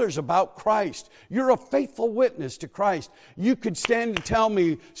tell others about Christ. You're a faithful witness to Christ. You could stand and tell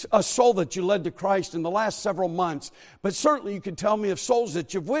me a soul that you led to Christ in the last several months, but certainly you could tell me of souls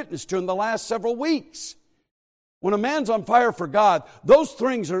that you've witnessed to in the last several weeks. When a man's on fire for God, those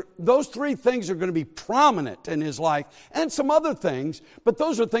 3 things are going to be prominent in his life, and some other things, but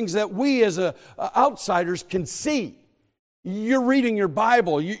those are things that we as outsiders can see. You're reading your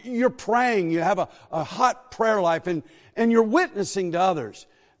Bible, you're praying, you have a hot prayer life, and you're witnessing to others.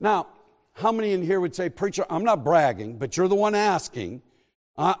 Now, how many in here would say, preacher, I'm not bragging, but you're the one asking.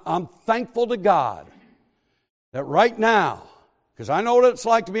 I'm thankful to God that right now, because I know what it's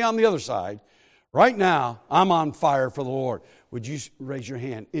like to be on the other side, right now, I'm on fire for the Lord. Would you raise your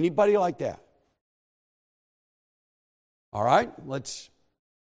hand? Anybody like that? All right, let's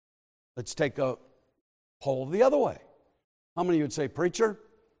take a poll the other way. How many would say, preacher,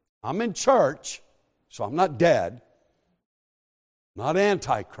 I'm in church, so I'm not dead, not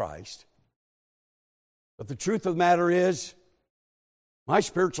antichrist, but the truth of the matter is, my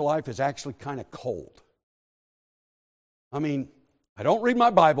spiritual life is actually kind of cold. I mean, I don't read my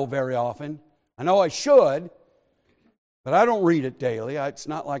Bible very often. I know I should, but I don't read it daily. It's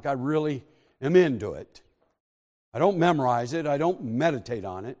not like I really am into it. I don't memorize it. I don't meditate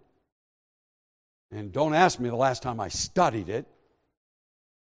on it. And don't ask me the last time I studied it.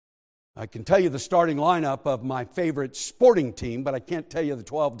 I can tell you the starting lineup of my favorite sporting team, but I can't tell you the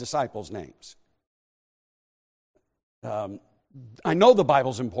 12 disciples' names. I know the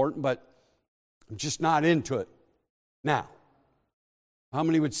Bible's important, but I'm just not into it. Now, how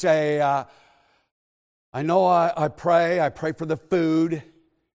many would say, I know I pray for the food,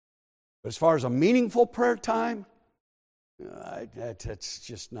 but as far as a meaningful prayer time, that's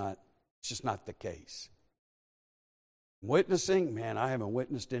just not It's just not the case. Witnessing, man, I haven't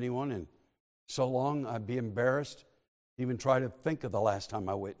witnessed anyone in so long I'd be embarrassed to even try to think of the last time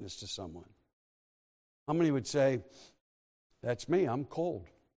I witnessed to someone. How many would say, that's me, I'm cold?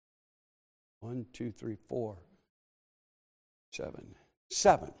 1, 2, 3, 4, 7.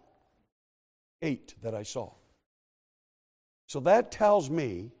 7. 8 that I saw. So that tells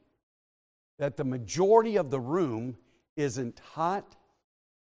me that the majority of the room isn't hot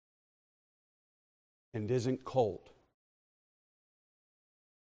and isn't cold.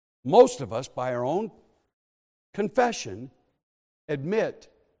 Most of us, by our own confession, admit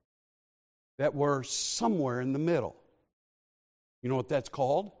that we're somewhere in the middle. You know what that's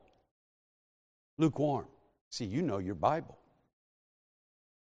called? Lukewarm. See, you know your Bible.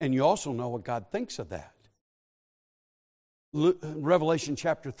 And you also know what God thinks of that. Revelation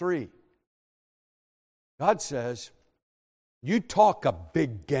chapter 3. God says, you talk a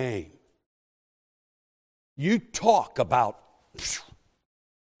big game. You talk about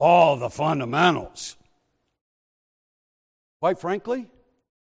all the fundamentals. Quite frankly,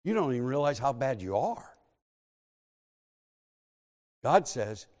 you don't even realize how bad you are. God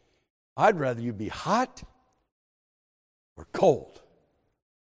says, I'd rather you be hot or cold.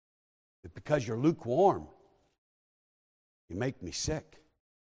 But because you're lukewarm, you make me sick.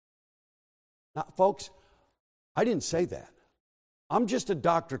 Now, folks, I didn't say that. I'm just a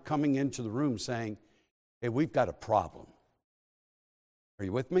doctor coming into the room saying, hey, we've got a problem. Are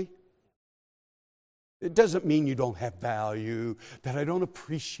you with me? It doesn't mean you don't have value, that I don't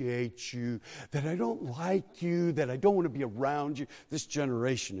appreciate you, that I don't like you, that I don't want to be around you. This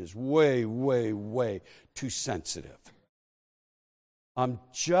generation is way, way, way too sensitive. I'm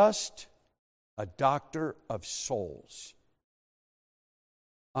just a doctor of souls.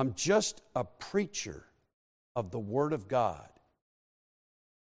 I'm just a preacher of the Word of God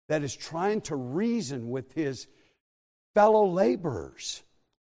that is trying to reason with his fellow laborers,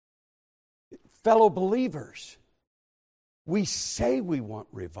 fellow believers. We say we want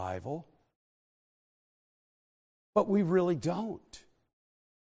revival, but we really don't.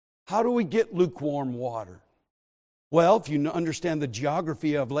 How do we get lukewarm water? Well, if you understand the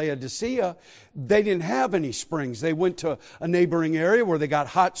geography of Laodicea, they didn't have any springs. They went to a neighboring area where they got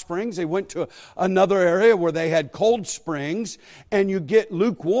hot springs. They went to another area where they had cold springs. And you get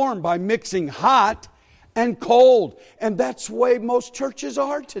lukewarm by mixing hot and cold. And that's the way most churches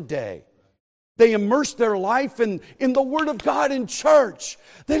are today. They immerse their life in the Word of God in church.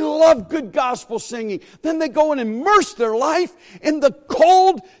 They love good gospel singing. Then they go and immerse their life in the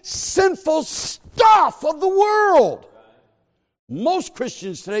cold, sinful stuff of the world. Most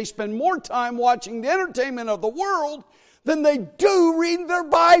Christians today spend more time watching the entertainment of the world than they do reading their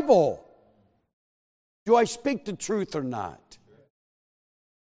Bible. Do I speak the truth or not?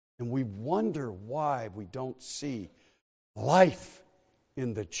 And we wonder why we don't see life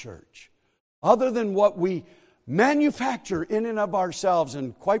in the church. Other than what we manufacture in and of ourselves.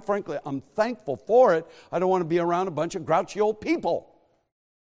 And quite frankly, I'm thankful for it. I don't want to be around a bunch of grouchy old people.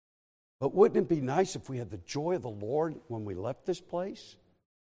 But wouldn't it be nice if we had the joy of the Lord when we left this place?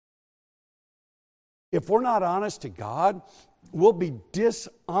 If we're not honest to God, we'll be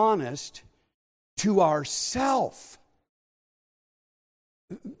dishonest to ourselves.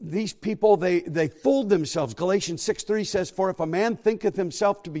 These people, they fooled themselves. Galatians 6:3 says, for if a man thinketh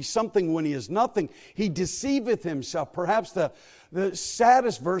himself to be something when he is nothing, he deceiveth himself. Perhaps the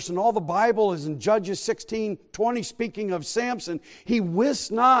saddest verse in all the Bible is in Judges 16:20, speaking of Samson. He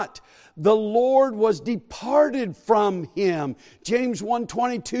wist not, the Lord was departed from him. James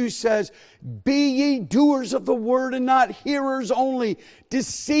 1:22 says, be ye doers of the word and not hearers only,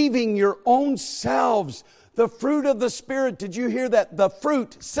 deceiving your own selves. The fruit of the Spirit, did you hear that? The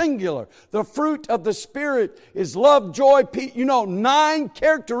fruit, singular. The fruit of the Spirit is love, joy, peace. 9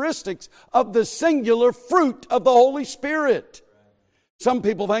 characteristics of the singular fruit of the Holy Spirit. Some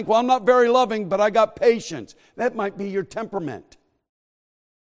people think, well, I'm not very loving, but I got patience. That might be your temperament.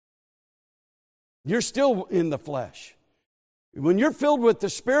 You're still in the flesh. When you're filled with the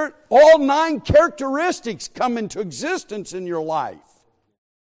Spirit, all 9 characteristics come into existence in your life.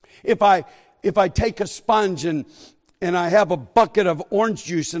 If I take a sponge and I have a bucket of orange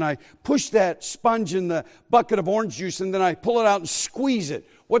juice and I push that sponge in the bucket of orange juice and then I pull it out and squeeze it,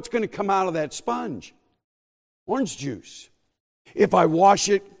 what's going to come out of that sponge? Orange juice. If I wash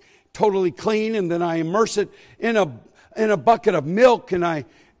it totally clean and then I immerse it in a bucket of milk and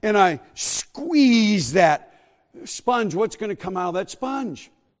I squeeze that sponge, what's going to come out of that sponge?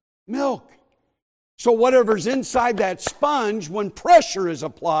 Milk. So whatever's inside that sponge, when pressure is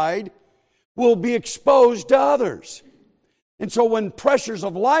applied, will be exposed to others. And so when pressures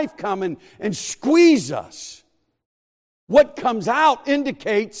of life come and squeeze us, what comes out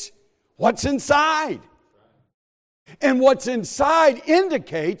indicates what's inside. And what's inside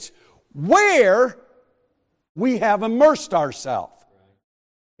indicates where we have immersed ourselves.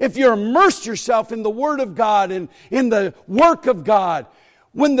 If you immerse yourself in the Word of God and in the work of God,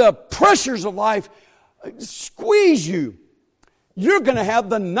 when the pressures of life squeeze you, you're going to have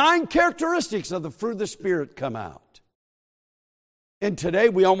the 9 characteristics of the fruit of the Spirit come out. And today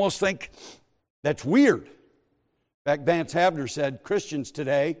we almost think that's weird. In fact, Vance Havner said Christians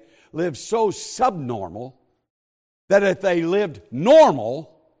today live so subnormal that if they lived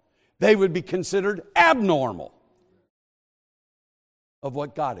normal, they would be considered abnormal of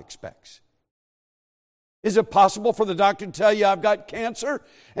what God expects. Is it possible for the doctor to tell you I've got cancer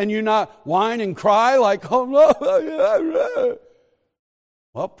and you not whine and cry like, oh no?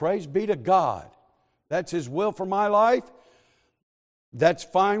 Well, praise be to God. That's His will for my life. That's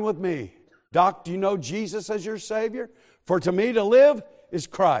fine with me. Doc, do you know Jesus as your Savior? For to me to live is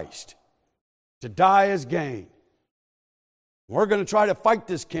Christ. To die is gain. We're going to try to fight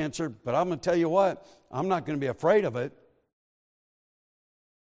this cancer, but I'm going to tell you what, I'm not going to be afraid of it.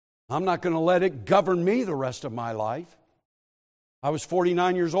 I'm not going to let it govern me the rest of my life. I was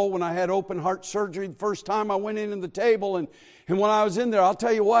 49 years old when I had open heart surgery the first time I went in the table. And when I was in there, I'll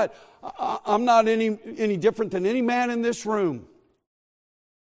tell you what, I'm not any different than any man in this room.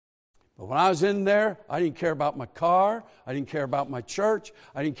 But when I was in there, I didn't care about my car. I didn't care about my church.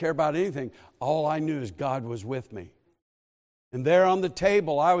 I didn't care about anything. All I knew is God was with me. And there on the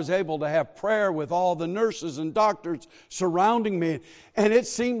table, I was able to have prayer with all the nurses and doctors surrounding me. And it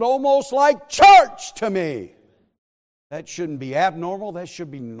seemed almost like church to me. That shouldn't be abnormal. That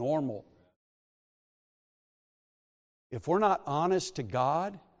should be normal. If we're not honest to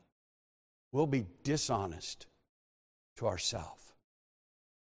God, we'll be dishonest to ourselves.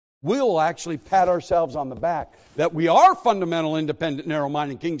 We'll actually pat ourselves on the back that we are fundamental, independent,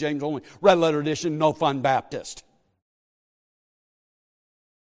 narrow-minded, King James only, red letter edition, no fun Baptist.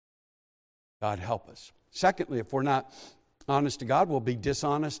 God help us. Secondly, if we're not honest to God, we'll be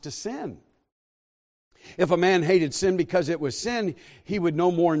dishonest to sin. If a man hated sin because it was sin, he would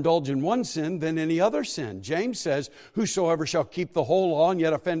no more indulge in one sin than any other sin. James says, whosoever shall keep the whole law and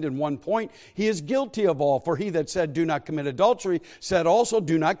yet offend in one point, he is guilty of all. For he that said, do not commit adultery, said also,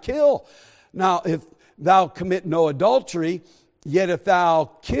 do not kill. Now, if thou commit no adultery, yet if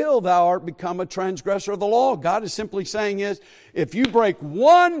thou kill, thou art become a transgressor of the law. God is simply saying is, if you break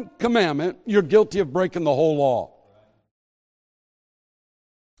one commandment, you're guilty of breaking the whole law.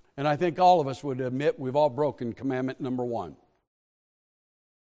 And I think all of us would admit we've all broken commandment number 1.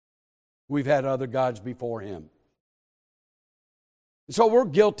 We've had other gods before Him. So we're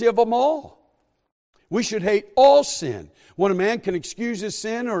guilty of them all. We should hate all sin. When a man can excuse his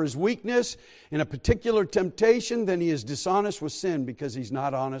sin or his weakness in a particular temptation, then he is dishonest with sin because he's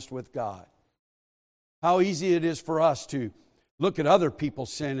not honest with God. How easy it is for us to look at other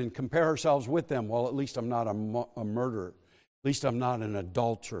people's sin and compare ourselves with them. Well, at least I'm not a murderer. At least I'm not an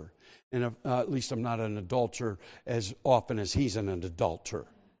adulterer. And at least I'm not an adulterer as often as he's an adulterer.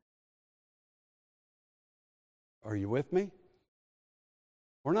 Are you with me?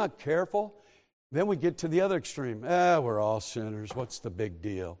 We're not careful. Then we get to the other extreme. We're all sinners. What's the big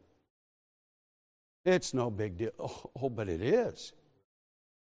deal? It's no big deal. Oh, but it is.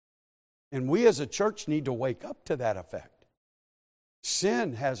 And we as a church need to wake up to that effect.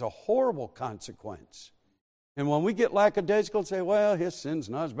 Sin has a horrible consequence. And when we get lackadaisical and say, well, his sin's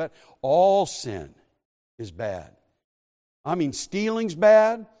not as bad. All sin is bad. I mean, stealing's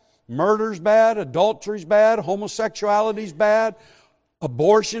bad, murder's bad, adultery's bad, homosexuality's bad,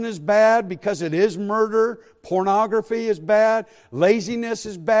 abortion is bad because it is murder, pornography is bad, laziness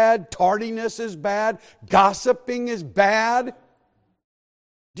is bad, tardiness is bad, gossiping is bad.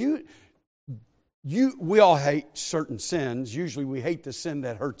 We all hate certain sins. Usually we hate the sin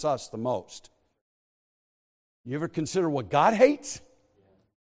that hurts us the most. You ever consider what God hates?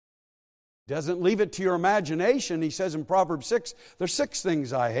 Doesn't leave it to your imagination. He says in Proverbs 6, there's 6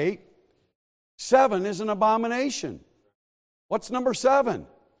 things I hate. 7 is an abomination. What's number 7?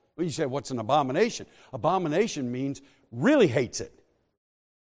 Well, you say, what's an abomination? Abomination means really hates it.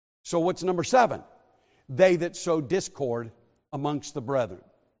 So what's number 7? They that sow discord amongst the brethren.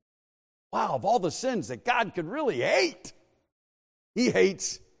 Wow, of all the sins that God could really hate, He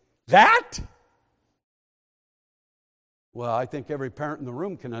hates that? Well, I think every parent in the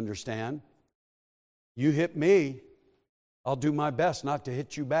room can understand. You hit me, I'll do my best not to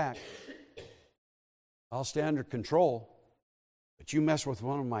hit you back. I'll stay under control. But you mess with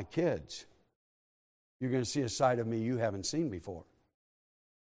one of my kids, you're going to see a side of me you haven't seen before.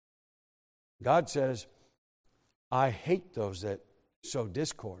 God says, I hate those that sow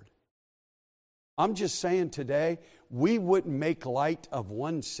discord. I'm just saying today, we wouldn't make light of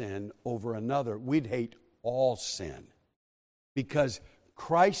one sin over another. We'd hate all sin. Because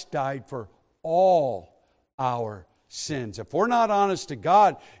Christ died for all our sins. If we're not honest to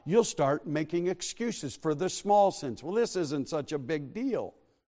God, you'll start making excuses for the small sins. Well, this isn't such a big deal.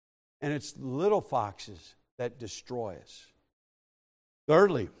 And it's little foxes that destroy us.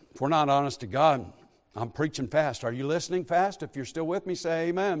 Thirdly, if we're not honest to God, I'm preaching fast. Are you listening fast? If you're still with me, say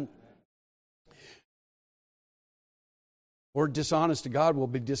amen. We're dishonest to God, we'll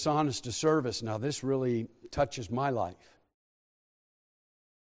be dishonest to service. Now, this really touches my life,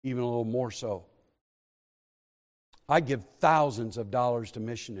 even a little more so. I give thousands of dollars to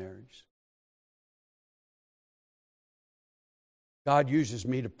missionaries. God uses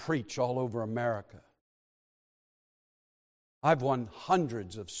me to preach all over America. I've won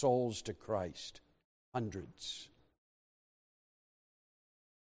hundreds of souls to Christ. Hundreds.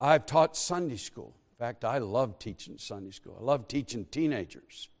 I've taught Sunday school. In fact, I love teaching Sunday school. I love teaching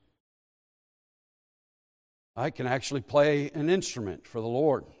teenagers. I can actually play an instrument for the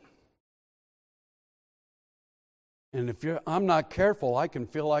Lord. And if I'm not careful, I can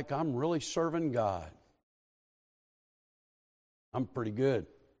feel like I'm really serving God. I'm pretty good.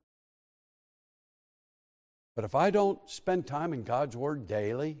 But if I don't spend time in God's Word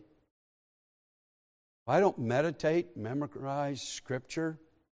daily, if I don't meditate, memorize Scripture,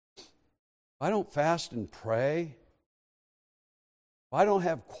 if I don't fast and pray, if I don't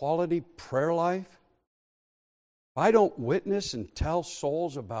have quality prayer life, if I don't witness and tell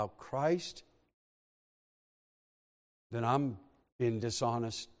souls about Christ, then I'm being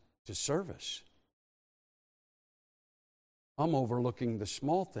dishonest to service. I'm overlooking the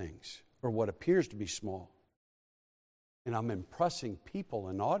small things, or what appears to be small. And I'm impressing people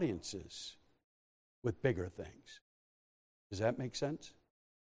and audiences with bigger things. Does that make sense?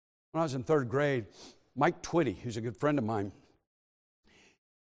 When I was in third grade, Mike Twitty, who's a good friend of mine,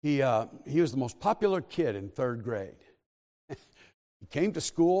 he was the most popular kid in third grade. He came to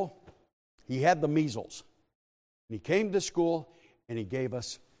school, he had the measles. And he came to school and he gave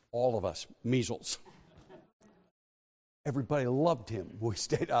us, all of us, measles. Everybody loved him when we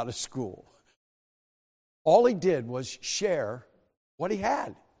stayed out of school. All he did was share what he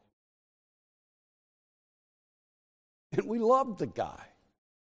had. And we loved the guy.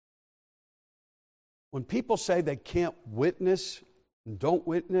 When people say they can't witness and don't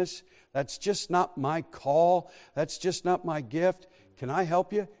witness, that's just not my call. That's just not my gift. Can I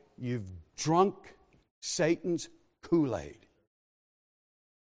help you? You've drunk Satan's Kool-Aid.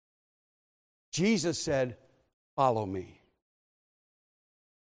 Jesus said, follow me.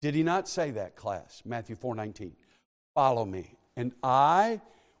 Did he not say that, class? Matthew 4:19. Follow me, and I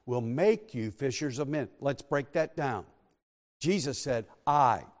will make you fishers of men. Let's break that down. Jesus said,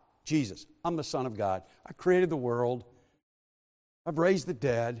 Jesus, I'm the Son of God. I created the world. I've raised the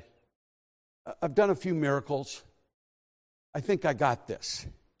dead. I've done a few miracles. I think I got this.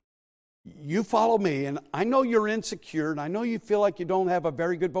 You follow me, and I know you're insecure, and I know you feel like you don't have a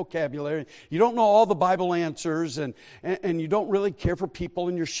very good vocabulary. You don't know all the Bible answers, and you don't really care for people,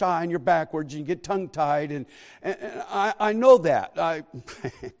 and you're shy, and you're backwards, and you get tongue-tied, and I know that.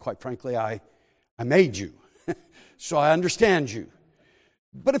 Quite frankly, I made you, so I understand you.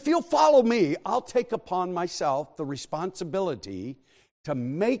 But if you'll follow me, I'll take upon myself the responsibility to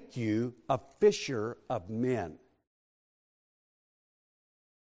make you a fisher of men.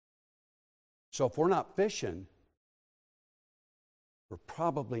 So if we're not fishing, we're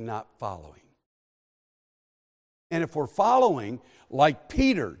probably not following. And if we're following, like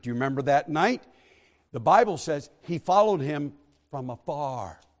Peter, do you remember that night? The Bible says he followed him from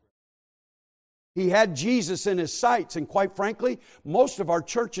afar. He had Jesus in his sights, and quite frankly, most of our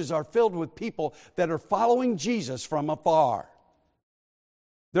churches are filled with people that are following Jesus from afar.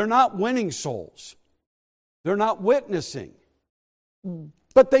 They're not winning souls. They're not witnessing.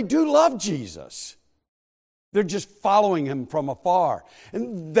 But they do love Jesus. They're just following him from afar.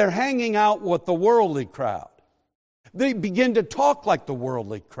 And they're hanging out with the worldly crowd. They begin to talk like the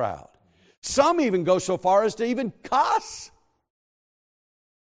worldly crowd. Some even go so far as to even cuss.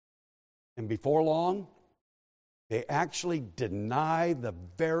 And before long, they actually deny the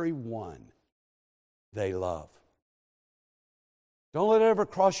very one they love. Don't let it ever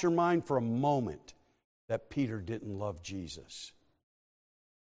cross your mind for a moment that Peter didn't love Jesus.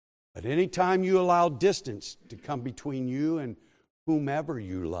 But any time you allow distance to come between you and whomever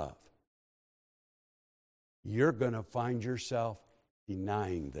you love, you're going to find yourself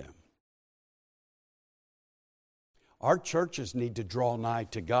denying them. Our churches need to draw nigh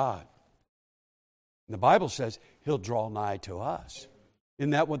to God. And the Bible says He'll draw nigh to us.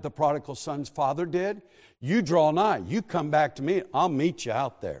 Isn't that what the prodigal son's father did? You draw nigh. You come back to me. I'll meet you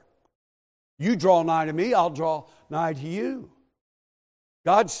out there. You draw nigh to me, I'll draw nigh to you.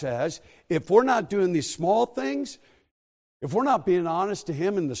 God says, if we're not doing these small things, if we're not being honest to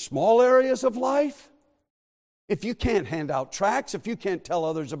Him in the small areas of life, if you can't hand out tracts, if you can't tell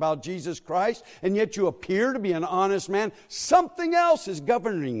others about Jesus Christ, and yet you appear to be an honest man, something else is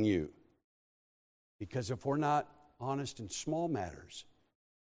governing you. Because if we're not honest in small matters,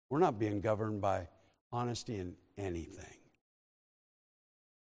 we're not being governed by honesty in anything.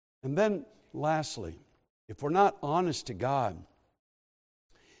 And then, lastly, if we're not honest to God,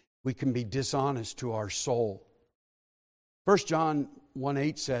 we can be dishonest to our soul. 1 John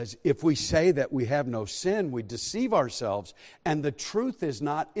 1:8 says, if we say that we have no sin, we deceive ourselves, and the truth is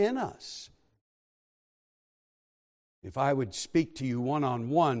not in us. If I would speak to you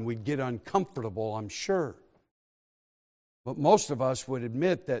one-on-one, we'd get uncomfortable, I'm sure. But most of us would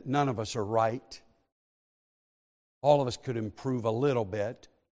admit that none of us are right. All of us could improve a little bit.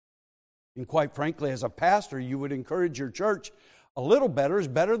 And quite frankly, as a pastor, you would encourage your church, a little better is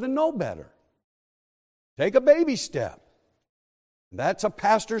better than no better. Take a baby step. That's a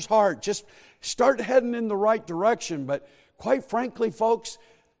pastor's heart. Just start heading in the right direction. But quite frankly, folks,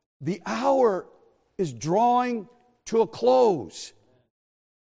 the hour is drawing to a close.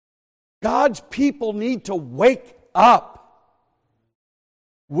 God's people need to wake up.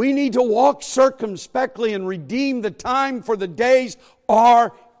 We need to walk circumspectly and redeem the time, for the days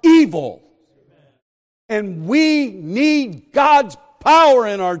are evil. And we need God's power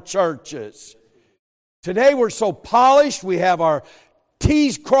in our churches. Today we're so polished, we have our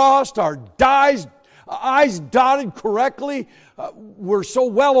T's crossed, our I's dotted correctly. We're so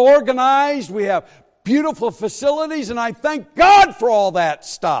well organized, we have beautiful facilities, and I thank God for all that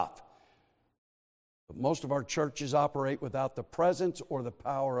stuff. But most of our churches operate without the presence or the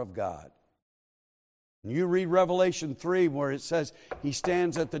power of God. And you read Revelation 3 where it says He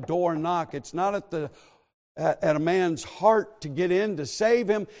stands at the door and knock. It's not at a man's heart to get in to save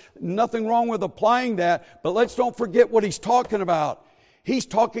him. Nothing wrong with applying that, but let's don't forget what He's talking about. He's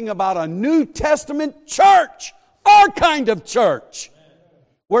talking about a New Testament church, our kind of church,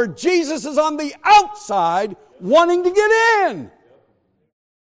 where Jesus is on the outside wanting to get in.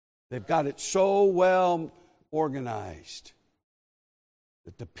 They've got it so well organized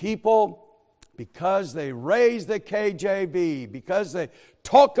that the people, because they raise the KJV, because they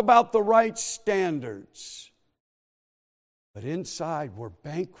talk about the right standards, but inside we're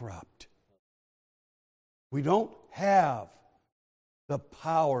bankrupt. We don't have the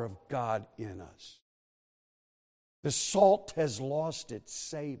power of God in us. The salt has lost its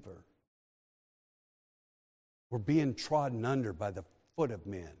savor. We're being trodden under by the foot of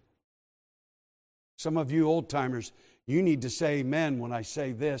men. Some of you old-timers, you need to say amen when I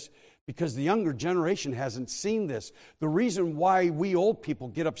say this, because the younger generation hasn't seen this. The reason why we old people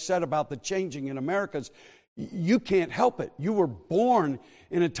get upset about the changing in America is you can't help it. You were born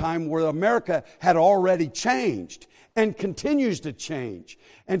in a time where America had already changed and continues to change.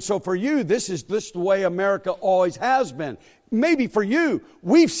 And so for you, this is the way America always has been. Maybe for you,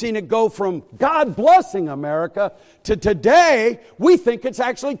 we've seen it go from God blessing America to today, we think it's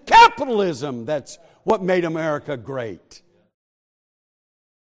actually capitalism that's what made America great.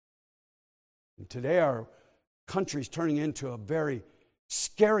 And today our country's turning into a very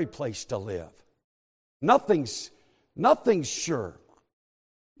scary place to live. Nothing's sure.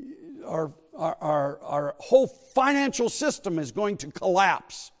 Our whole financial system is going to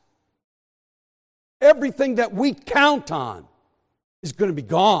collapse. Everything that we count on is going to be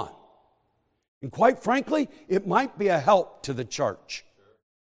gone. And quite frankly, it might be a help to the church,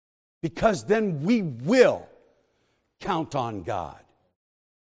 because then we will count on God.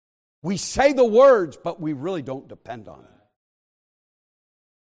 We say the words, but we really don't depend on it.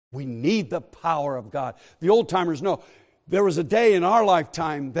 We need the power of God. The old-timers know there was a day in our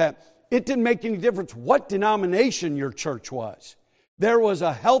lifetime that it didn't make any difference what denomination your church was. There was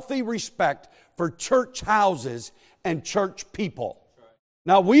a healthy respect for church houses and church people.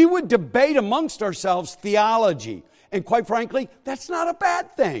 Now, we would debate amongst ourselves theology, and quite frankly, that's not a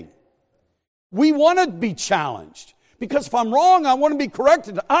bad thing. We want to be challenged, because if I'm wrong, I want to be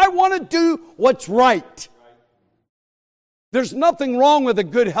corrected. I want to do what's right. There's nothing wrong with a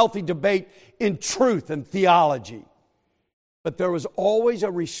good, healthy debate in truth and theology. But there was always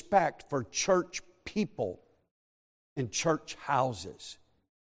a respect for church people and church houses.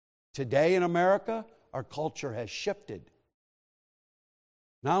 Today in America, our culture has shifted.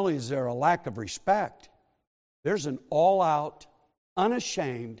 Not only is there a lack of respect, There's an all-out,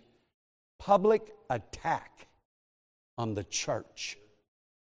 unashamed, public attack on the church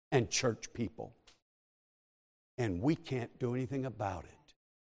and church people. And we can't do anything about it.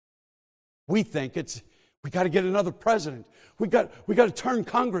 We think we got to get another president. We got to turn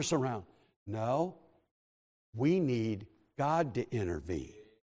Congress around. No, we need God to intervene.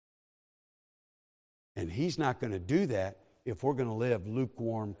 And He's not going to do that if we're going to live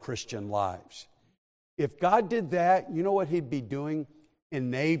lukewarm Christian lives. If God did that, you know what He'd be doing?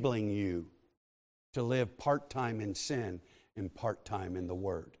 Enabling you to live part-time in sin and part-time in the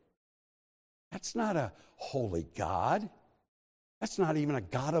Word. That's not a holy God. That's not even a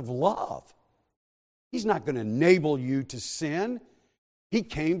God of love. He's not going to enable you to sin. He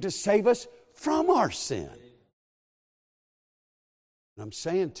came to save us from our sin. And I'm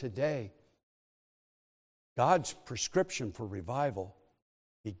saying today, God's prescription for revival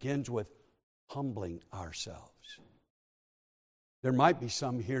begins with humbling ourselves. There might be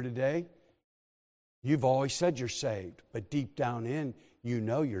some here today, you've always said you're saved, but deep down in, you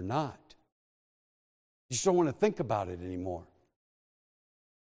know you're not. You just don't want to think about it anymore.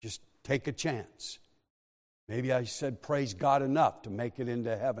 Just take a chance. Maybe I said praise God enough to make it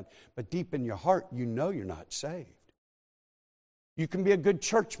into heaven, but deep in your heart, you know you're not saved. You can be a good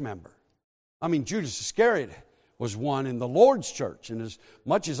church member. I mean, Judas Iscariot was one in the Lord's church, and as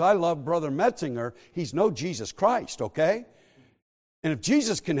much as I love Brother Metzinger, he's no Jesus Christ, okay? And if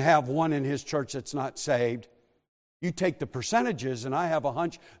Jesus can have one in his church that's not saved, you take the percentages, and I have a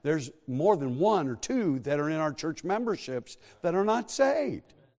hunch there's more than one or two that are in our church memberships that are not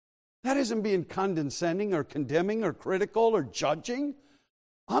saved. That isn't being condescending or condemning or critical or judging.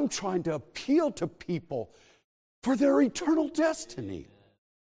 I'm trying to appeal to people for their eternal destiny.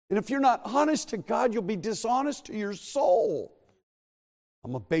 And if you're not honest to God, you'll be dishonest to your soul.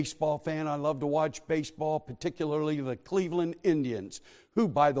 I'm a baseball fan. I love to watch baseball, particularly the Cleveland Indians, who,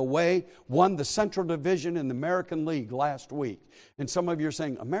 by the way, won the Central Division in the American League last week. And some of you are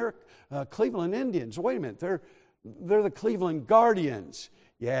saying, Cleveland Indians, wait a minute, they're the Cleveland Guardians.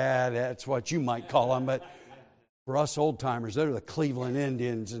 Yeah, that's what you might call them, but for us old-timers, they're the Cleveland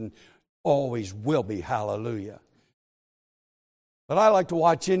Indians and always will be, hallelujah. But I like to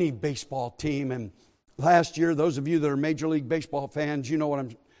watch any baseball team, and last year, those of you that are Major League Baseball fans, you know what I'm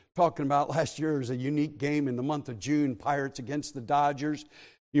talking about. Last year was a unique game in the month of June, Pirates against the Dodgers.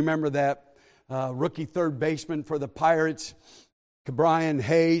 You remember that rookie third baseman for the Pirates, Ke'Bryan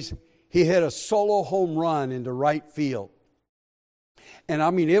Hayes, he hit a solo home run into right field. And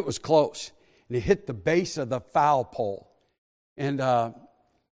I mean, it was close. And it hit the base of the foul pole. And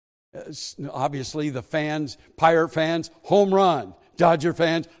obviously the fans, Pirate fans, home run. Dodger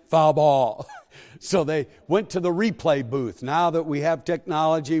fans, foul ball. So they went to the replay booth. Now that we have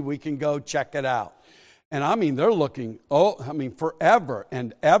technology, we can go check it out. And I mean, they're looking, forever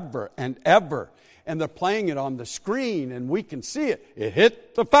and ever and ever. And they're playing it on the screen, and we can see it. It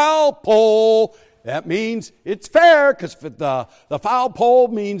hit the foul pole. That means it's fair, because the foul pole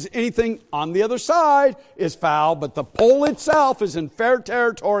means anything on the other side is foul, but the pole itself is in fair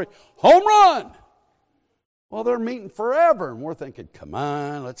territory. Home run! Well, they're meeting forever, and we're thinking, come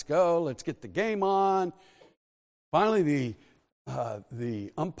on, let's go, let's get the game on. Finally,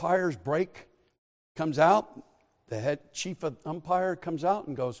 the umpire's break comes out. The head chief of umpire comes out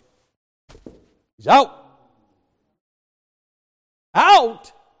and goes, he's out.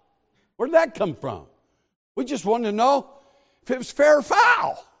 Out? Where'd that come from? We just wanted to know if it was fair or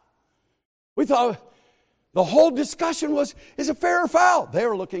foul. We thought the whole discussion was, is it fair or foul? They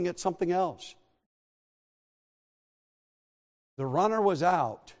were looking at something else. The runner was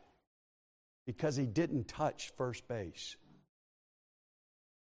out because he didn't touch first base.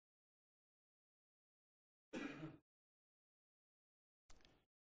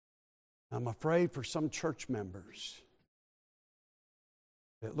 I'm afraid for some church members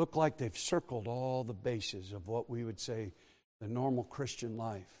that look like they've circled all the bases of what we would say the normal Christian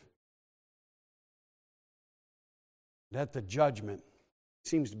life. That the judgment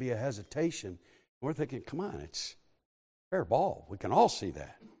seems to be a hesitation. We're thinking, come on, it's fair ball. We can all see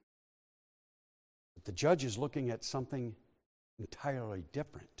that. But the judge is looking at something entirely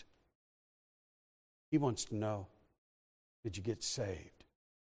different. He wants to know, did you get saved?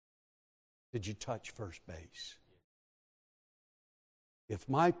 Did you touch first base? If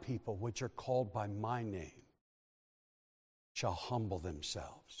my people, which are called by my name, shall humble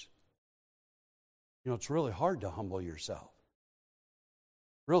themselves. You know, it's really hard to humble yourself.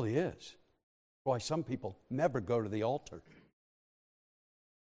 It really is. That's why some people never go to the altar.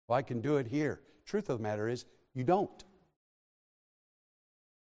 Well, I can do it here. Truth of the matter is, you don't.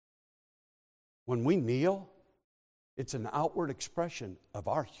 When we kneel, It's an outward expression of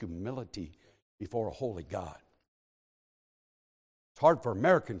our humility before a holy God. It's hard for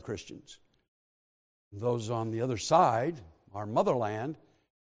American Christians. Those on the other side, our motherland,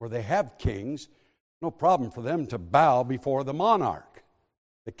 where they have kings, no problem for them to bow before the monarch,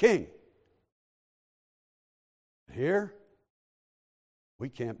 the king. Here, we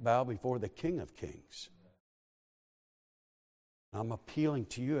can't bow before the King of Kings. I'm appealing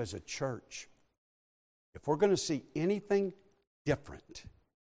to you as a church. If we're going to see anything different,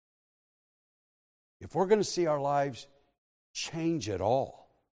 if we're going to see our lives change at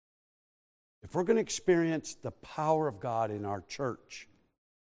all, if we're going to experience the power of God in our church,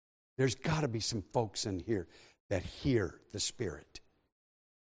 there's got to be some folks in here that hear the Spirit.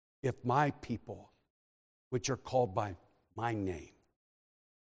 If my people, which are called by my name,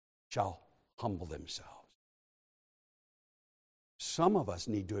 shall humble themselves. Some of us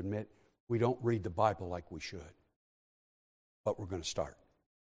need to admit we don't read the Bible like we should, but we're going to start.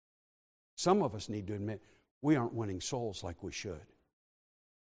 Some of us need to admit we aren't winning souls like we should.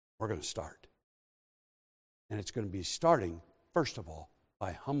 We're going to start. And it's going to be starting, first of all,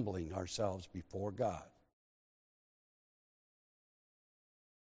 by humbling ourselves before God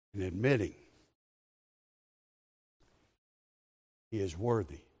and admitting He is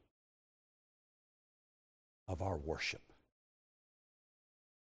worthy of our worship.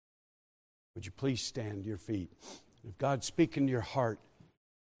 Would you please stand to your feet? If God's speaking to your heart,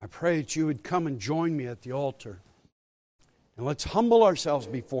 I pray that you would come and join me at the altar. And let's humble ourselves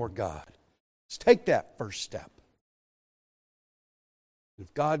before God. Let's take that first step.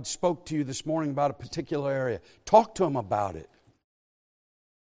 If God spoke to you this morning about a particular area, talk to Him about it.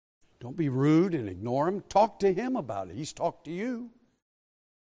 Don't be rude and ignore Him. Talk to Him about it. He's talked to you.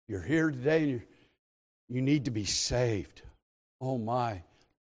 You're here today and you need to be saved. Oh my.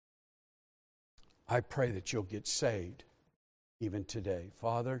 I pray that you'll get saved even today.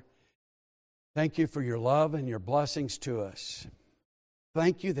 Father, thank you for your love and your blessings to us.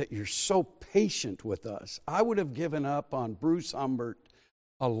 Thank you that you're so patient with us. I would have given up on Bruce Humbert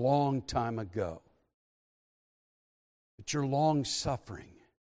a long time ago. But you're long-suffering.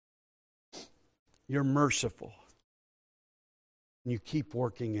 You're merciful. And you keep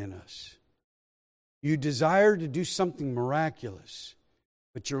working in us. You desire to do something miraculous,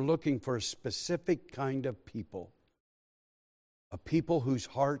 but you're looking for a specific kind of people. A people whose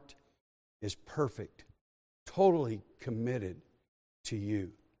heart is perfect, totally committed to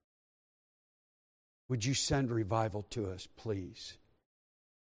you. Would you send revival to us, please?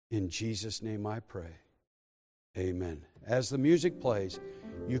 In Jesus' name I pray. Amen. As the music plays,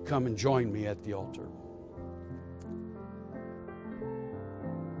 you come and join me at the altar.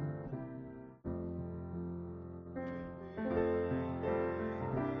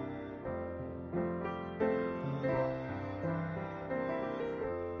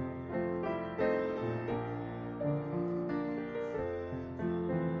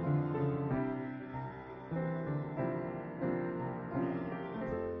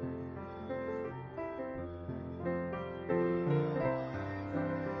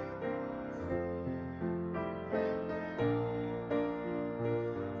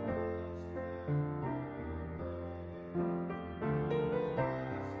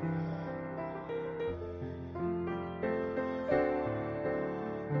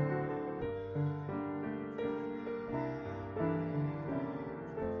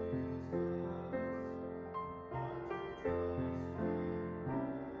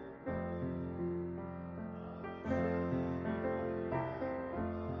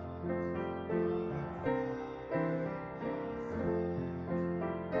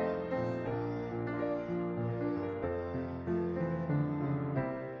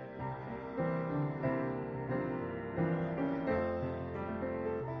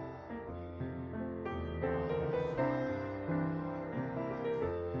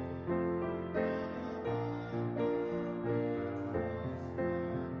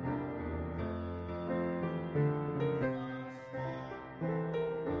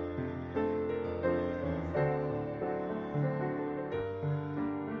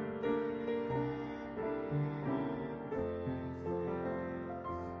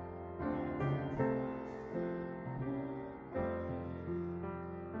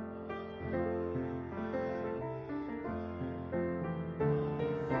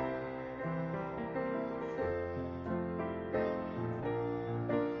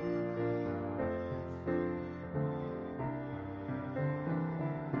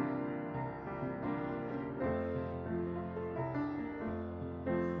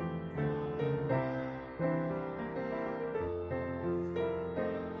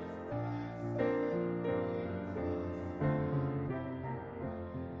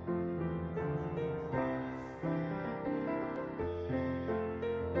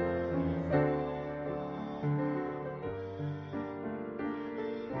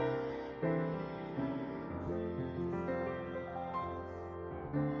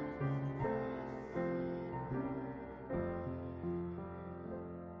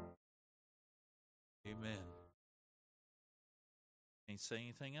 Can't say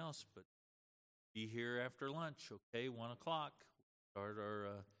anything else, but be here after lunch, okay? 1 o'clock. Start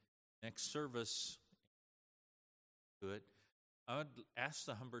our next service. Do it. I would ask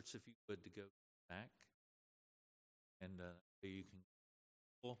the Humberts if you would to go back, and you can.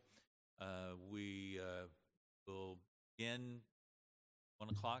 We will begin 1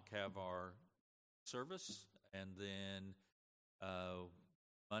 o'clock. Have our service, and then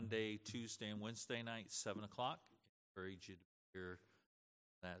Monday, Tuesday, and Wednesday night 7 o'clock. I encourage you to hear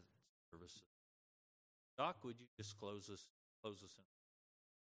that service. Doc, would you just close us in?